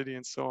York City,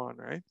 and so on,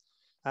 right?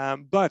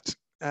 But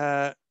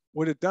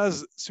what it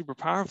does super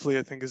powerfully,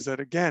 I think, is that,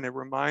 again, it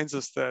reminds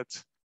us that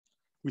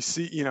we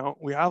see,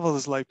 we have all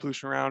this light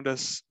pollution around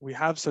us. We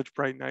have such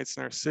bright nights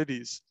in our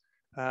cities,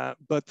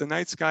 but the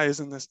night sky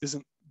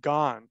isn't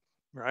gone,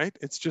 right?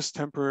 It's just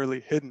temporarily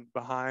hidden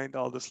behind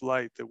all this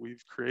light that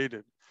we've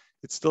created.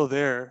 It's still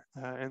there,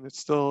 and we're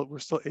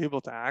still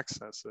able to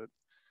access it.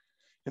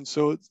 And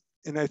so,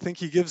 and I think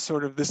he gives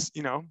sort of this,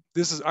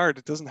 this is art.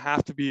 It doesn't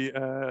have to be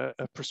a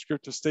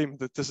prescriptive statement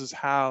that this is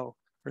how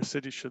our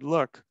city should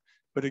look,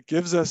 but it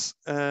gives us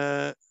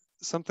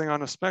something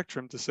on a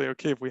spectrum to say,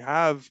 okay, if we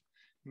have,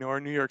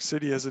 our New York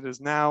City as it is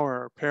now, or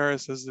our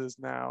Paris as it is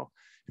now,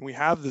 and we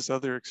have this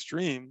other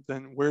extreme,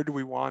 then where do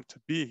we want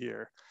to be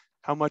here?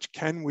 how much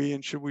can we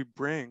and should we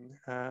bring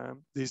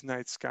these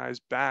night skies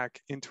back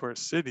into our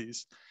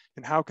cities?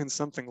 And how can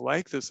something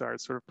like this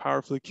art sort of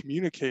powerfully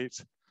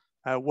communicate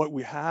what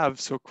we have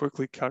so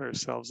quickly cut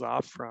ourselves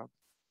off from?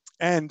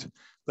 And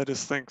let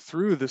us think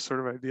through this sort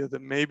of idea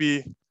that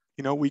maybe,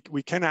 you know,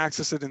 we can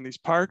access it in these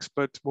parks,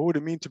 but what would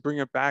it mean to bring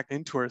it back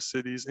into our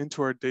cities,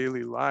 into our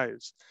daily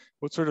lives?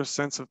 What sort of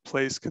sense of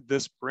place could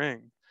this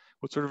bring?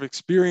 What sort of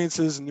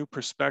experiences and new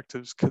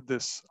perspectives could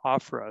this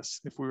offer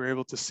us if we were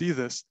able to see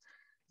this,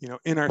 you know,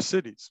 in our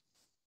cities?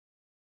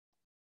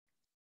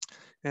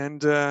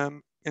 And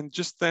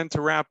just then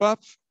to wrap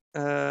up,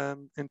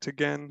 and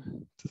to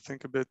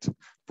think a bit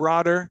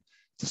broader,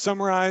 to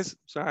summarize,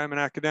 sorry, I'm an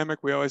academic,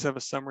 we always have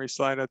a summary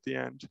slide at the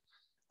end.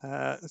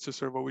 That's just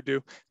sort of what we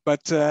do.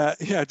 But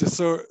yeah, just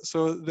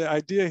so the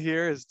idea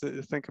here is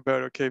to think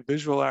about, okay,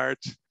 visual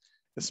art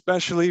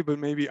especially, but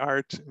maybe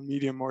art and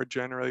media more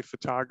generally,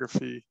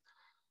 photography,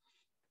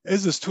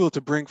 is this tool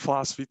to bring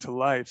philosophy to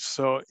life.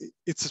 So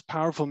it's a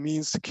powerful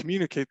means to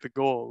communicate the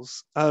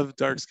goals of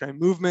dark sky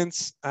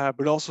movements,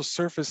 but also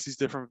surface these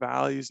different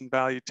values and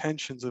value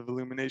tensions of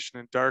illumination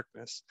and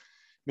darkness,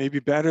 maybe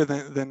better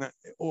than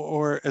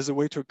or as a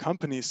way to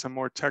accompany some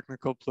more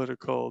technical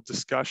political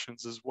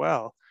discussions as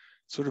well,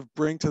 sort of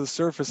bring to the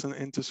surface and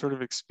into sort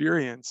of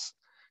experience,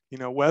 you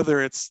know,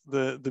 whether it's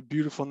the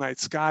beautiful night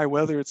sky,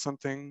 whether it's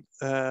something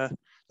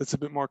that's a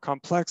bit more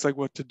complex, like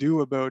what to do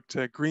about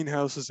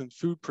greenhouses and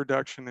food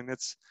production and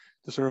its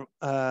the sort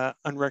of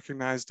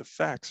unrecognized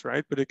effects,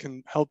 right? But it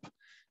can help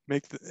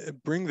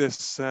bring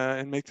this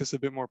and make this a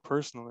bit more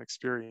personal and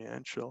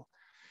experiential.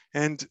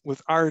 And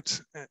with art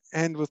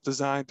and with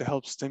design to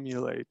help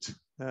stimulate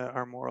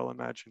our moral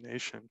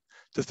imagination,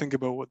 to think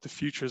about what the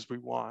futures we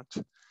want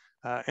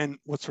and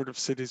what sort of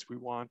cities we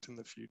want in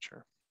the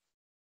future.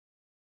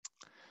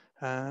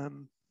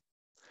 And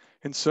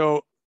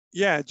so,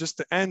 yeah, just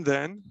to end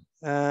then,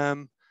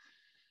 I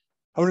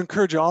would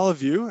encourage all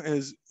of you,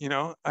 as you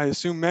know, I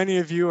assume many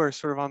of you are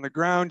sort of on the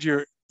ground,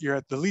 you're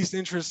at the least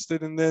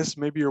interested in this,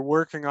 maybe you're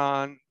working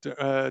on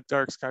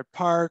dark sky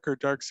park or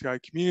dark sky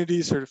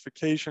community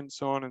certification,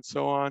 so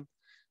on,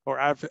 or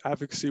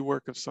advocacy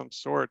work of some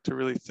sort, to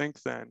really think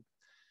then,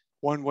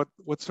 one,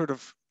 what sort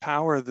of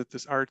power that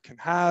this art can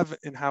have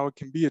and how it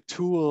can be a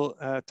tool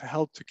to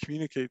help to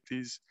communicate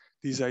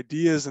these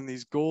ideas and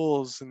these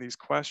goals and these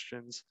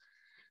questions,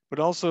 but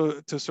also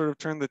to sort of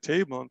turn the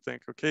table and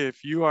think, okay,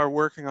 if you are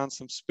working on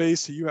some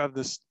space that you have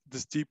this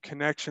deep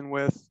connection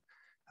with,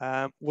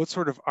 what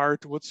sort of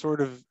art, what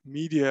sort of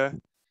media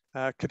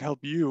could help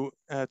you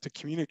to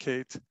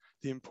communicate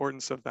the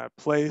importance of that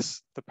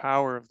place, the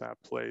power of that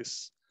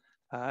place,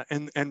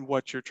 and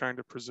what you're trying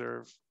to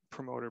preserve,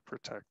 promote, or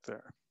protect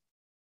there.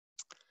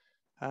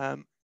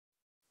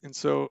 And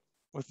so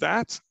with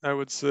that, I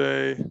would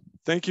say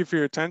thank you for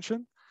your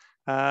attention.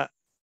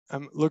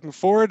 I'm looking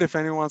forward, if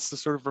anyone wants to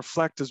sort of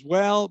reflect as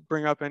well,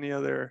 bring up any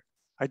other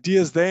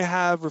ideas they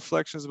have,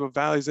 reflections about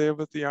values they have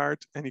with the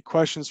art, any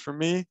questions for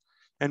me,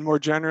 and more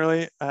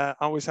generally,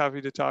 always happy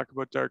to talk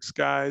about dark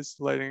skies,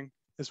 lighting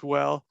as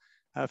well.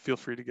 Feel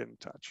free to get in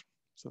touch.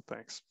 So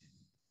thanks.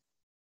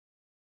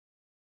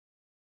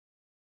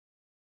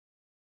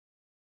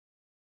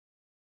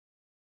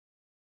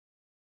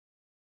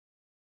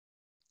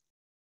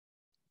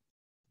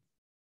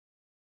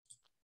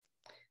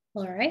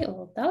 All right,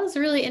 well, that was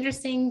a really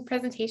interesting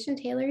presentation,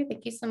 Taylor.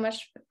 Thank you so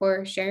much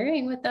for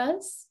sharing with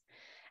us.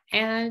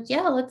 And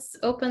yeah, let's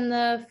open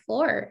the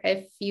floor.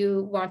 If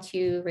you want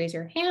to raise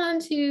your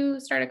hand to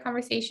start a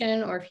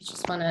conversation, or if you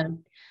just want to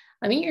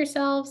unmute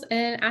yourselves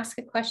and ask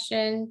a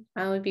question,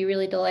 I would be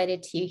really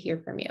delighted to hear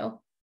from you.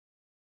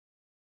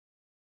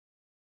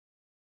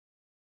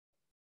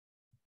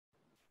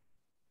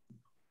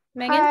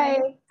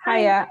 Megan?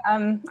 Hi.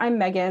 I'm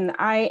Megan.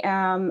 I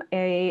am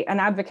an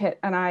advocate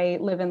and I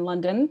live in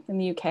London in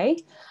the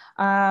UK.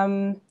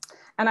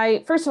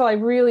 And first of all, I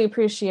really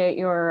appreciate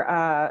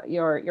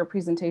your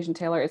presentation,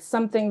 Taylor. It's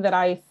something that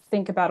I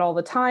think about all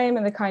the time,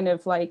 and the kind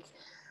of like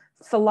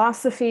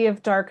philosophy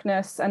of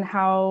darkness and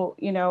how,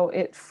 you know,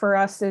 it for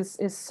us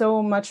is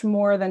so much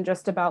more than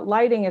just about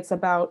lighting. It's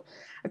about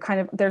a kind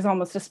of, there's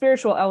almost a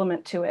spiritual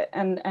element to it.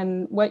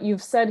 And what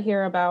you've said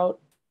here about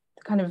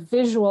kind of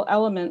visual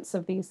elements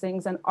of these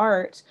things and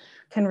art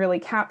can really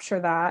capture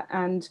that.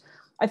 And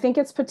I think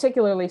it's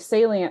particularly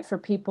salient for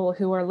people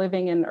who are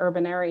living in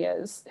urban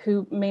areas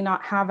who may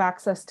not have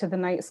access to the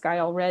night sky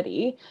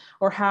already,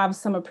 or have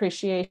some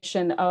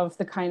appreciation of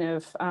the kind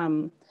of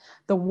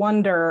the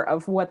wonder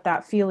of what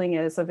that feeling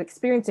is of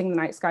experiencing the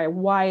night sky.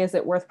 Why is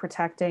it worth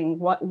protecting?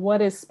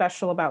 What is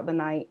special about the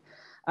night?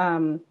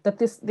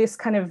 That this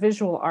kind of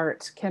visual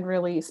art can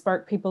really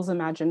spark people's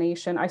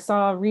imagination. I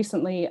saw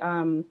recently,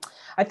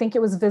 I think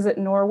it was Visit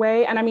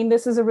Norway. And I mean,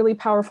 this is a really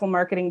powerful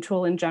marketing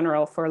tool in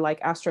general for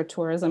like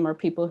astrotourism or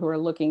people who are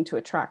looking to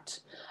attract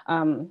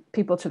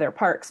people to their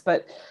parks.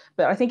 But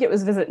I think it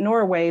was Visit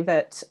Norway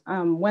that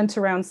went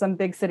around some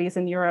big cities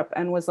in Europe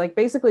and was like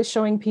basically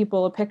showing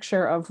people a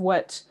picture of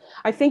what,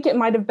 I think it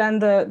might have been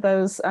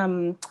those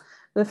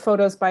the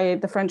photos by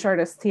the French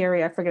artist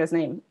Thierry, I forget his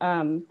name,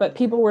 but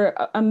people were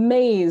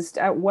amazed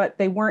at what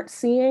they weren't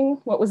seeing,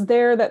 what was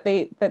there that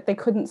they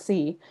couldn't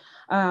see.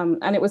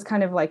 And it was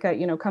kind of like a,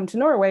 you know, come to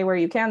Norway where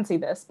you can see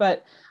this.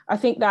 But I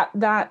think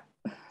that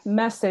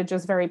message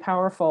is very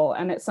powerful,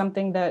 and it's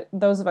something that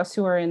those of us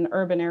who are in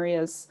urban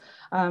areas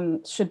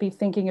should be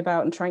thinking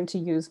about and trying to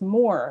use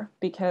more,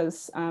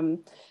 because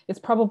it's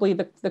probably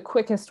the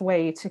quickest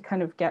way to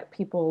kind of get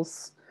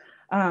people's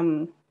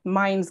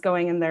minds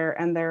going and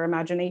their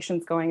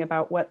imaginations going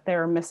about what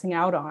they're missing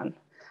out on.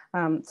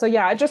 So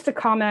yeah, just a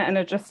comment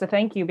and just a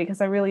thank you,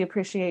 because I really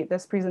appreciate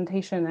this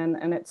presentation,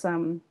 and it's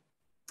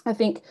I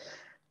think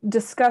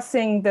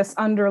discussing this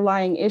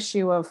underlying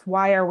issue of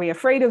why are we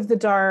afraid of the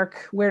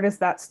dark, where does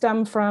that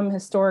stem from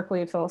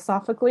historically,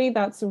 philosophically,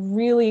 that's a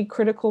really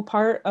critical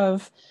part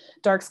of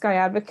dark sky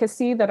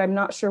advocacy that I'm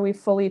not sure we've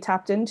fully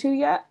tapped into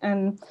yet.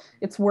 And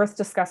it's worth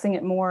discussing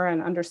it more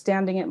and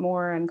understanding it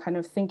more and kind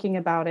of thinking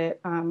about it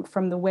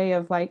from the way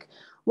of like,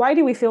 why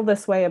do we feel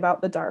this way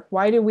about the dark?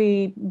 Why do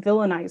we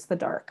villainize the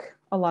dark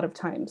a lot of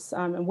times?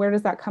 And where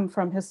does that come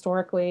from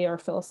historically or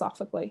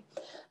philosophically?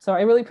 So I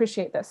really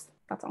appreciate this,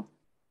 that's all.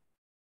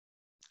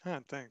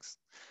 Thanks.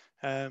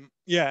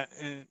 Yeah.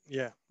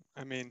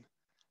 I mean,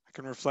 I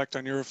can reflect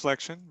on your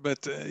reflection,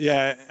 but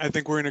yeah, I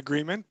think we're in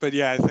agreement. But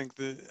yeah, I think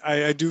that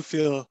I do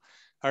feel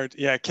art.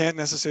 Yeah, it can't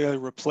necessarily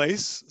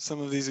replace some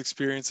of these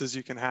experiences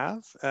you can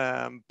have,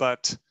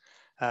 but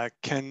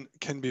can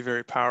be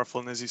very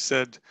powerful. And as you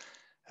said,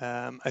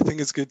 I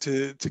think it's good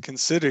to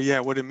consider,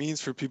 yeah, what it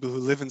means for people who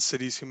live in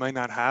cities who might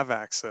not have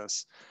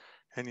access.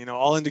 And, you know,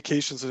 all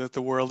indications are that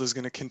the world is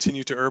going to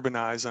continue to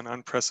urbanize on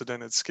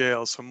unprecedented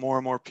scale. So more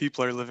and more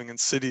people are living in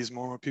cities,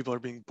 more and more people are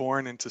being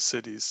born into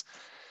cities.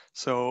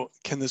 So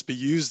can this be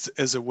used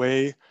as a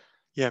way,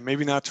 yeah,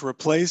 maybe not to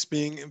replace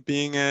being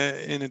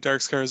in a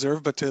dark sky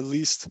reserve, but to at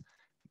least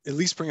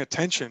bring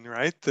attention,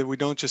 right? That we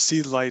don't just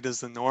see light as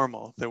the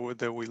normal that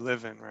we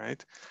live in,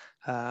 right?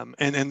 And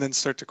then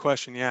start to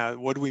question, yeah,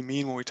 what do we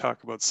mean when we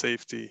talk about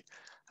safety?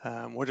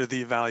 What are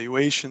the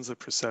evaluations of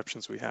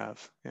perceptions we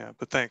have? Yeah,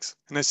 but thanks.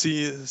 And I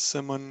see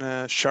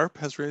someone, Sharp,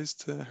 has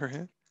raised her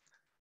hand.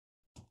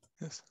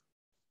 Yes.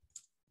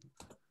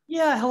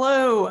 Yeah,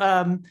 hello.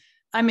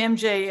 I'm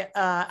MJ.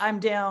 I'm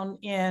down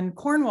in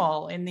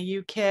Cornwall in the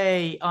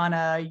UK on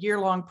a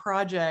year-long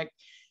project.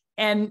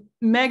 And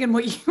Megan,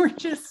 what you were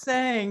just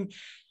saying,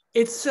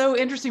 it's so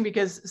interesting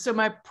because, so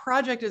my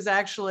project is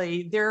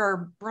actually, there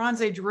are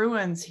Bronze Age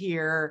ruins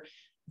here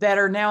that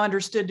are now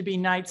understood to be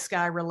night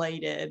sky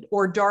related,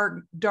 or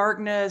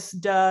darkness,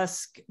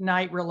 dusk,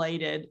 night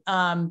related.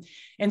 And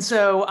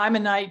so I'm a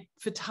night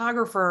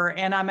photographer,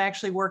 and I'm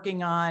actually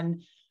working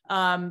on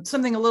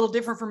something a little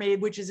different for me,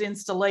 which is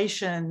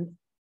installation,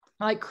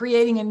 like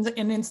creating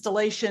an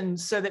installation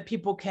so that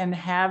people can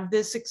have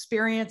this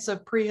experience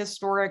of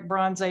prehistoric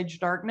Bronze Age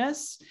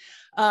darkness.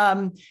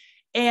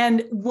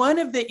 And one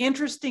of the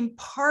interesting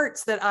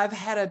parts that I've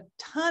had a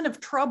ton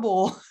of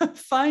trouble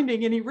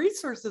finding any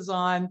resources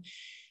on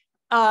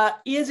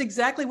is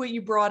exactly what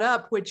you brought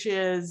up, which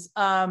is,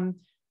 are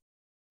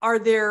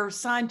there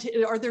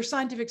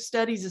scientific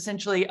studies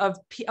essentially of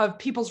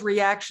people's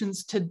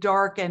reactions to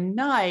dark and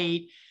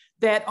night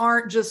that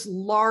aren't just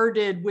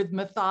larded with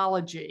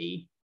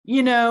mythology?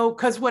 You know,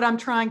 because what I'm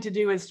trying to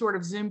do is sort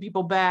of zoom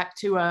people back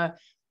to a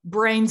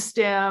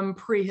brainstem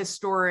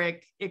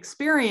prehistoric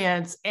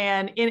experience,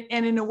 and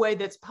in a way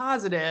that's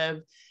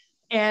positive.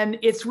 And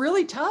it's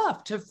really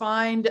tough to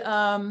find.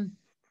 I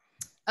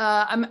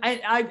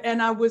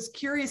was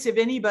curious if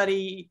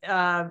anybody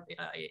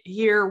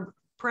here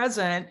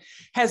present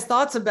has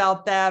thoughts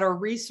about that or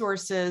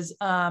resources,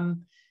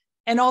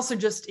 and also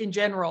just in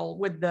general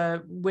with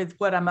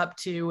what I'm up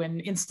to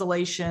and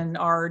installation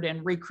art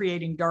and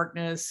recreating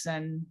darkness,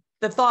 and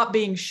the thought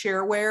being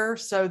shareware,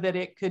 so that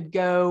it could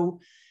go,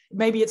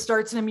 maybe it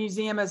starts in a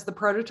museum as the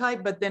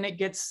prototype, but then it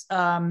gets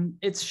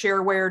it's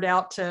sharewared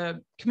out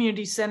to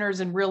community centers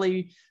and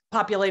really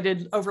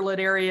populated overlit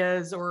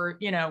areas, or,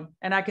 you know,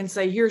 and I can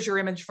say, here's your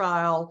image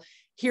file,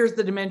 here's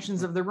the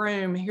dimensions of the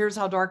room, here's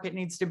how dark it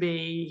needs to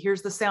be,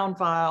 here's the sound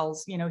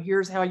files, you know,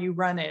 here's how you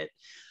run it.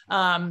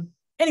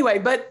 Anyway,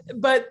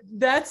 but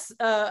that's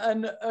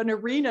an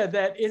arena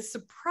that is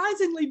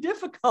surprisingly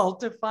difficult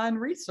to find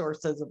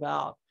resources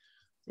about.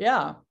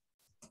 Yeah.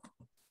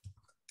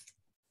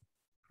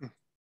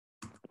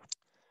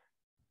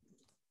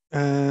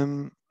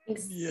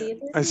 Yeah,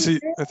 I see.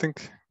 I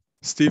think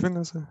Stephen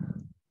is a.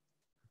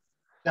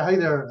 Yeah, hi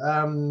there.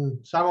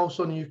 So I'm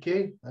also in the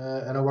UK,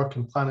 and I work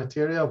in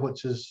Planetaria,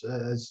 which is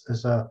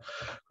a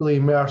really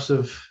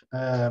immersive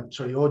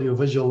sort of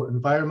audio-visual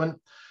environment.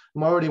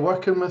 I'm already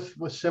working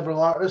with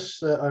several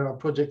artists on a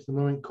project at the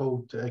moment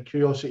called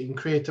Curiosity and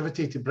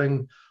Creativity to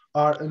bring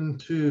art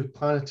into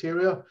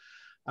Planetaria.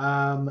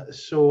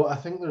 So I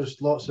think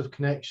there's lots of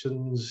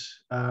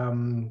connections,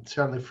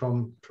 certainly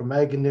from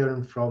Megan there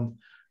and from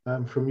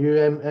you,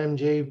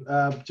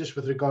 MJ, just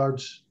with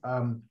regards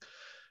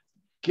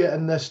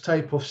getting this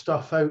type of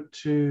stuff out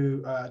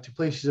to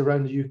places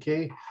around the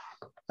UK.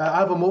 I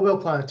have a mobile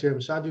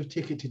planetarium, so I do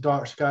take it to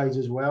dark skies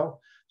as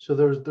well. So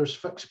there's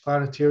fixed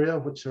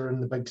planetaria, which are in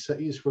the big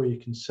cities where you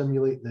can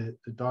simulate the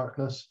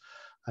darkness.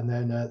 And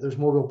then there's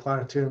mobile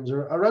planetariums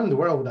around the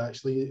world,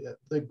 actually,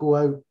 that go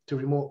out to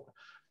remote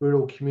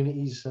rural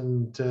communities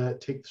and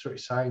take the sort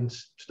of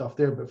science stuff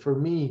there. But for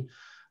me,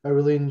 I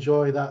really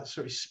enjoy that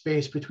sort of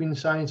space between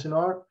science and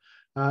art.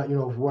 You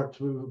know, we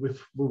worked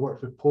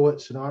with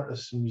poets and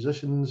artists and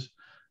musicians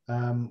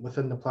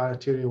within the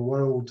planetarial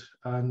world,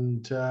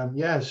 and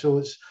yeah,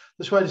 so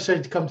that's why I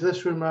decided to come to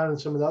this room rather than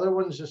some of the other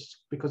ones,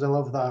 just because I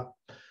love that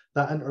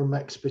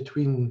intermix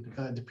between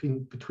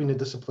the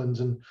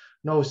disciplines, and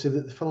obviously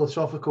the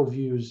philosophical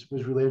views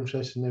was really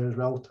interesting there as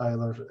well,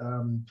 Tyler.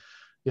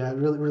 Yeah, it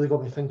really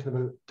got me thinking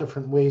about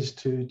different ways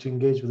to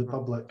engage with the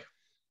public.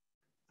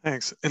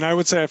 Thanks. And I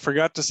would say I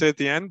forgot to say at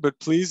the end, but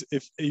please,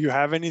 if you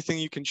have anything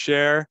you can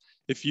share,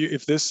 if you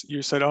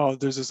said, oh,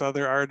 there's this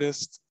other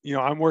artist, you know,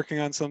 I'm working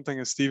on something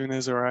as Stephen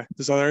is, or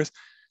this other artist,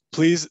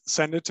 please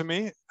send it to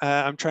me.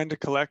 I'm trying to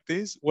collect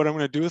these. What I'm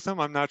going to do with them,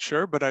 I'm not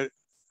sure, but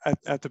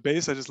at the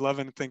base, I just love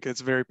it and think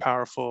it's a very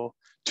powerful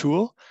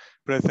tool.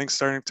 But I think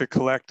starting to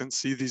collect and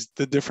see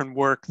the different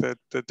work that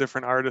the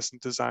different artists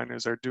and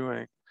designers are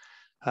doing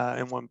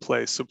in one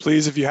place. So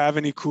please, if you have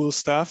any cool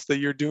stuff that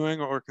you're doing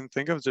or can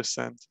think of, just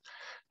send.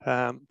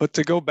 But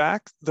to go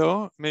back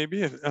though,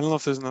 maybe, I don't know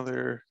if there's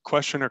another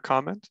question or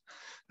comment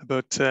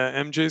about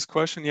MJ's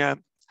question. Yeah,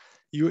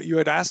 you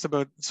had asked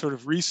about sort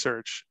of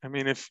research. I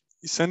mean, if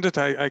you send it,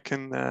 I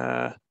can,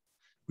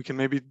 we can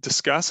maybe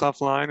discuss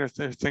offline or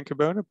think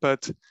about it.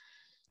 But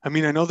I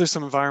mean, I know there's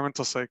some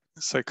environmental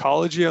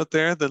psychology out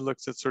there that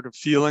looks at sort of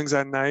feelings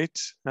at night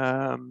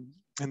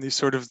and these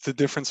sort of the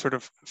different sort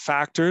of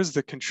factors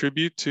that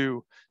contribute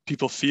to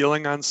people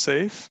feeling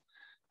unsafe.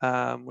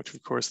 Which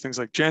of course things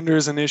like gender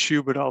is an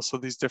issue, but also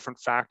these different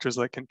factors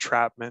like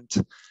entrapment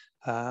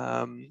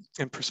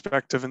and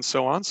perspective and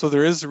so on. So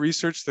there is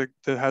research that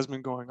has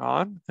been going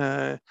on.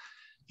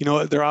 You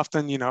know, they're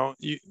often, you know,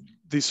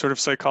 these sort of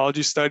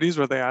psychology studies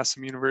where they ask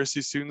some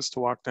university students to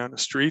walk down a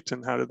street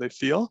and how do they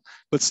feel,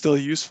 but still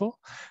useful.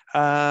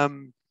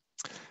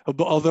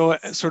 Although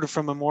sort of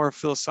from a more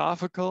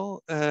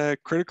philosophical,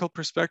 critical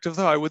perspective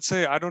though, I would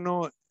say, I don't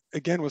know,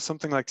 again, with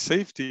something like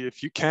safety,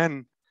 if you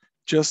can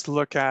just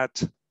look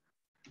at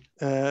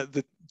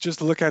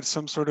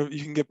some sort of,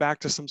 you can get back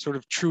to some sort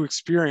of true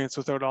experience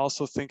without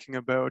also thinking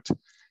about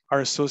our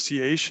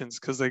associations,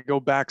 because they go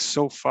back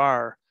so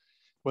far,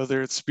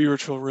 whether it's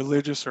spiritual,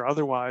 religious, or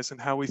otherwise,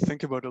 and how we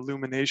think about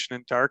illumination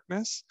and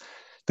darkness,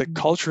 that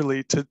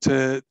culturally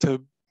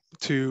to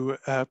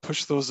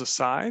push those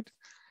aside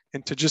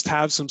and to just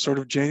have some sort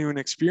of genuine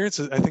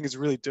experiences, I think is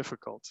really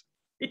difficult.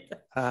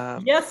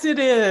 Yes, it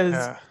is.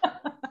 Yeah.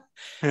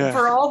 Yeah.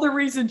 For all the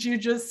reasons you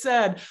just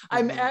said.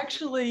 I'm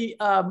actually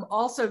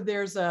also,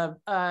 there's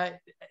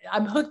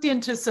I'm hooked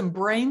into some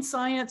brain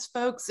science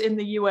folks in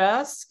the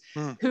US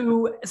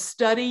who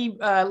study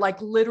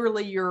like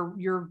literally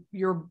your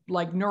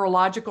like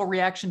neurological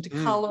reaction to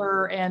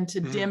color and to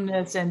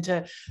dimness and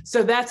to,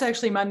 so that's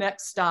actually my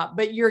next stop.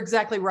 But you're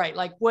exactly right.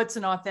 Like, what's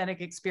an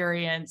authentic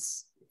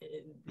experience?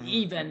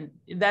 Even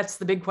that's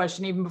the big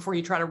question, even before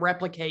you try to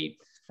replicate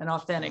an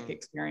authentic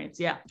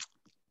experience. Yeah.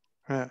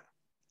 Yeah.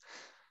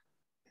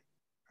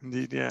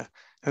 Indeed, yeah.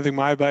 I think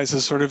my advice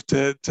is sort of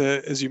to,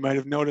 as you might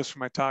have noticed from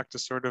my talk, to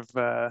sort of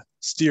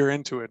steer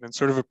into it and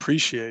sort of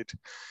appreciate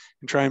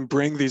and try and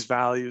bring these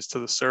values to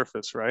the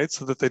surface, right?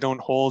 So that they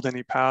don't hold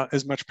any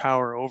as much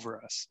power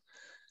over us,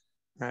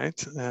 right?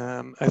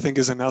 I think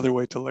is another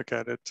way to look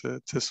at it,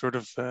 to sort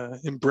of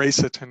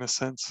embrace it in a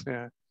sense,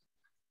 yeah.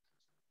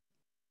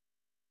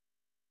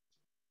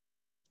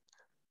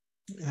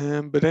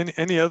 But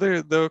any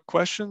other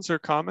questions or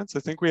comments?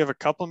 I think we have a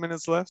couple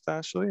minutes left,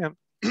 Ashley.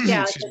 Yeah,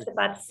 I was just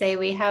about to say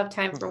we have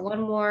time for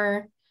one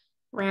more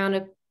round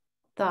of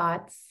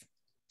thoughts.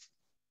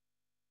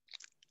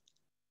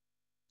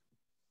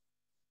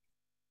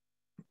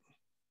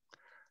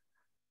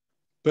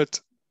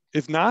 But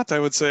if not, I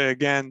would say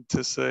again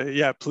to say,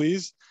 yeah,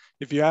 please,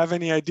 if you have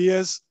any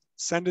ideas,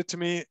 send it to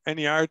me.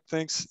 Any art,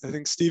 thanks. I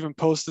think Stephen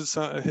posted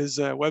his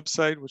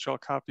website, which I'll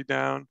copy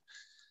down.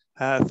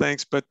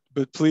 Thanks, but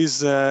please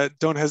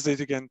don't hesitate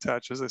to get in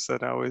touch. As I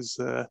said, I always,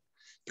 if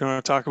you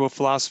want to talk about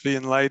philosophy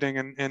and lighting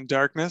and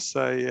darkness,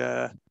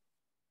 just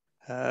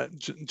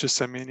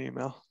send me an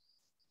email.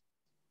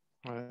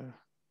 Taylor,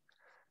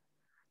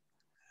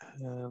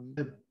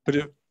 could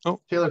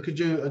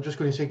you, I'm just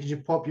going to say, could you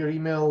pop your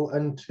email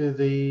into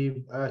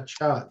the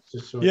chat?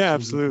 Just so yeah,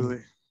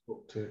 absolutely.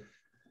 Let's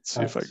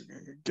see if I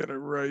can get it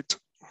right.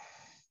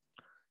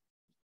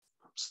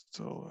 I'm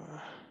still...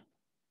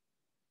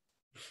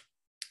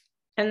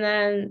 And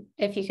then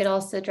if you could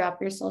also drop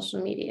your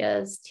social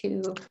medias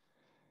too.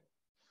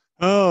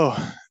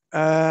 Oh,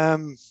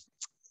 I'm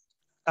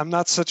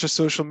not such a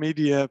social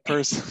media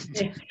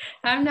person.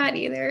 I'm not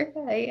either.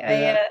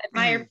 I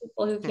admire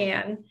people who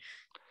can.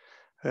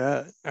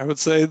 Yeah, I would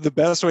say the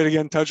best way to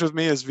get in touch with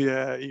me is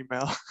via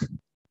email.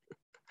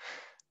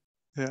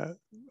 Yeah,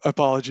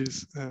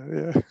 apologies.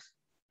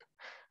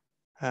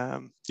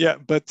 Yeah,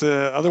 but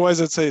otherwise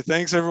I'd say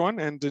thanks everyone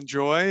and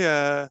enjoy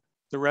the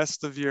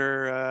rest of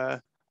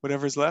your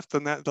whatever's left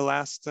on that, the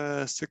last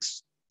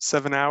 6-7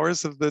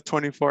 hours of the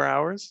 24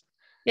 hours.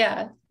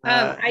 Yeah,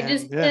 I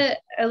just put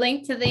a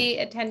link to the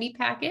attendee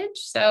package.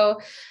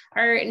 So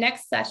our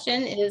next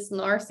session is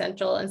North,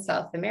 Central, and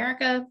South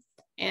America,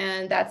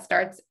 and that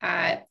starts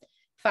at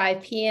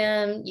 5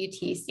 p.m.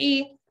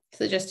 UTC,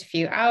 so just a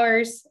few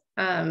hours.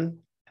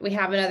 We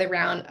have another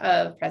round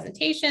of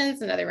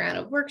presentations, another round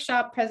of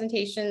workshop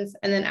presentations,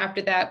 and then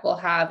after that, we'll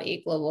have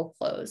a global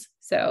close.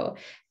 So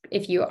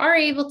if you are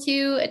able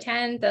to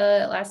attend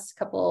the last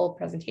couple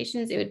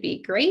presentations, it would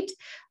be great.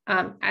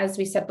 As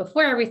we said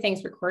before,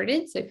 everything's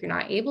recorded. So if you're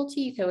not able to,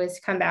 you can always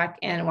come back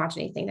and watch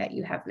anything that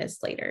you have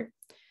missed later.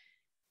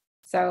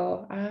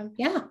 So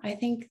yeah, I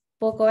think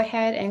we'll go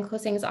ahead and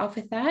close things off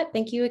with that.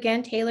 Thank you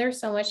again, Taylor,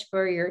 so much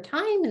for your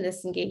time in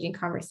this engaging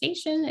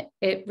conversation.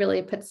 It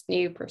really puts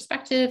new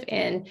perspective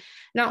in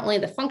not only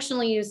the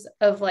functional use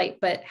of light,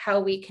 but how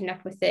we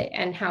connect with it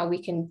and how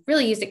we can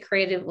really use it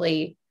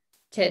creatively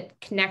to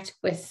connect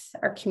with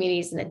our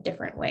communities in a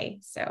different way.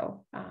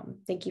 So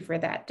thank you for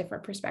that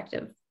different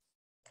perspective.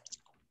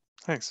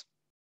 Thanks.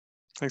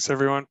 Thanks,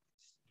 everyone.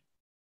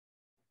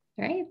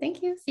 All right,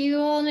 thank you. See you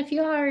all in a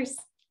few hours.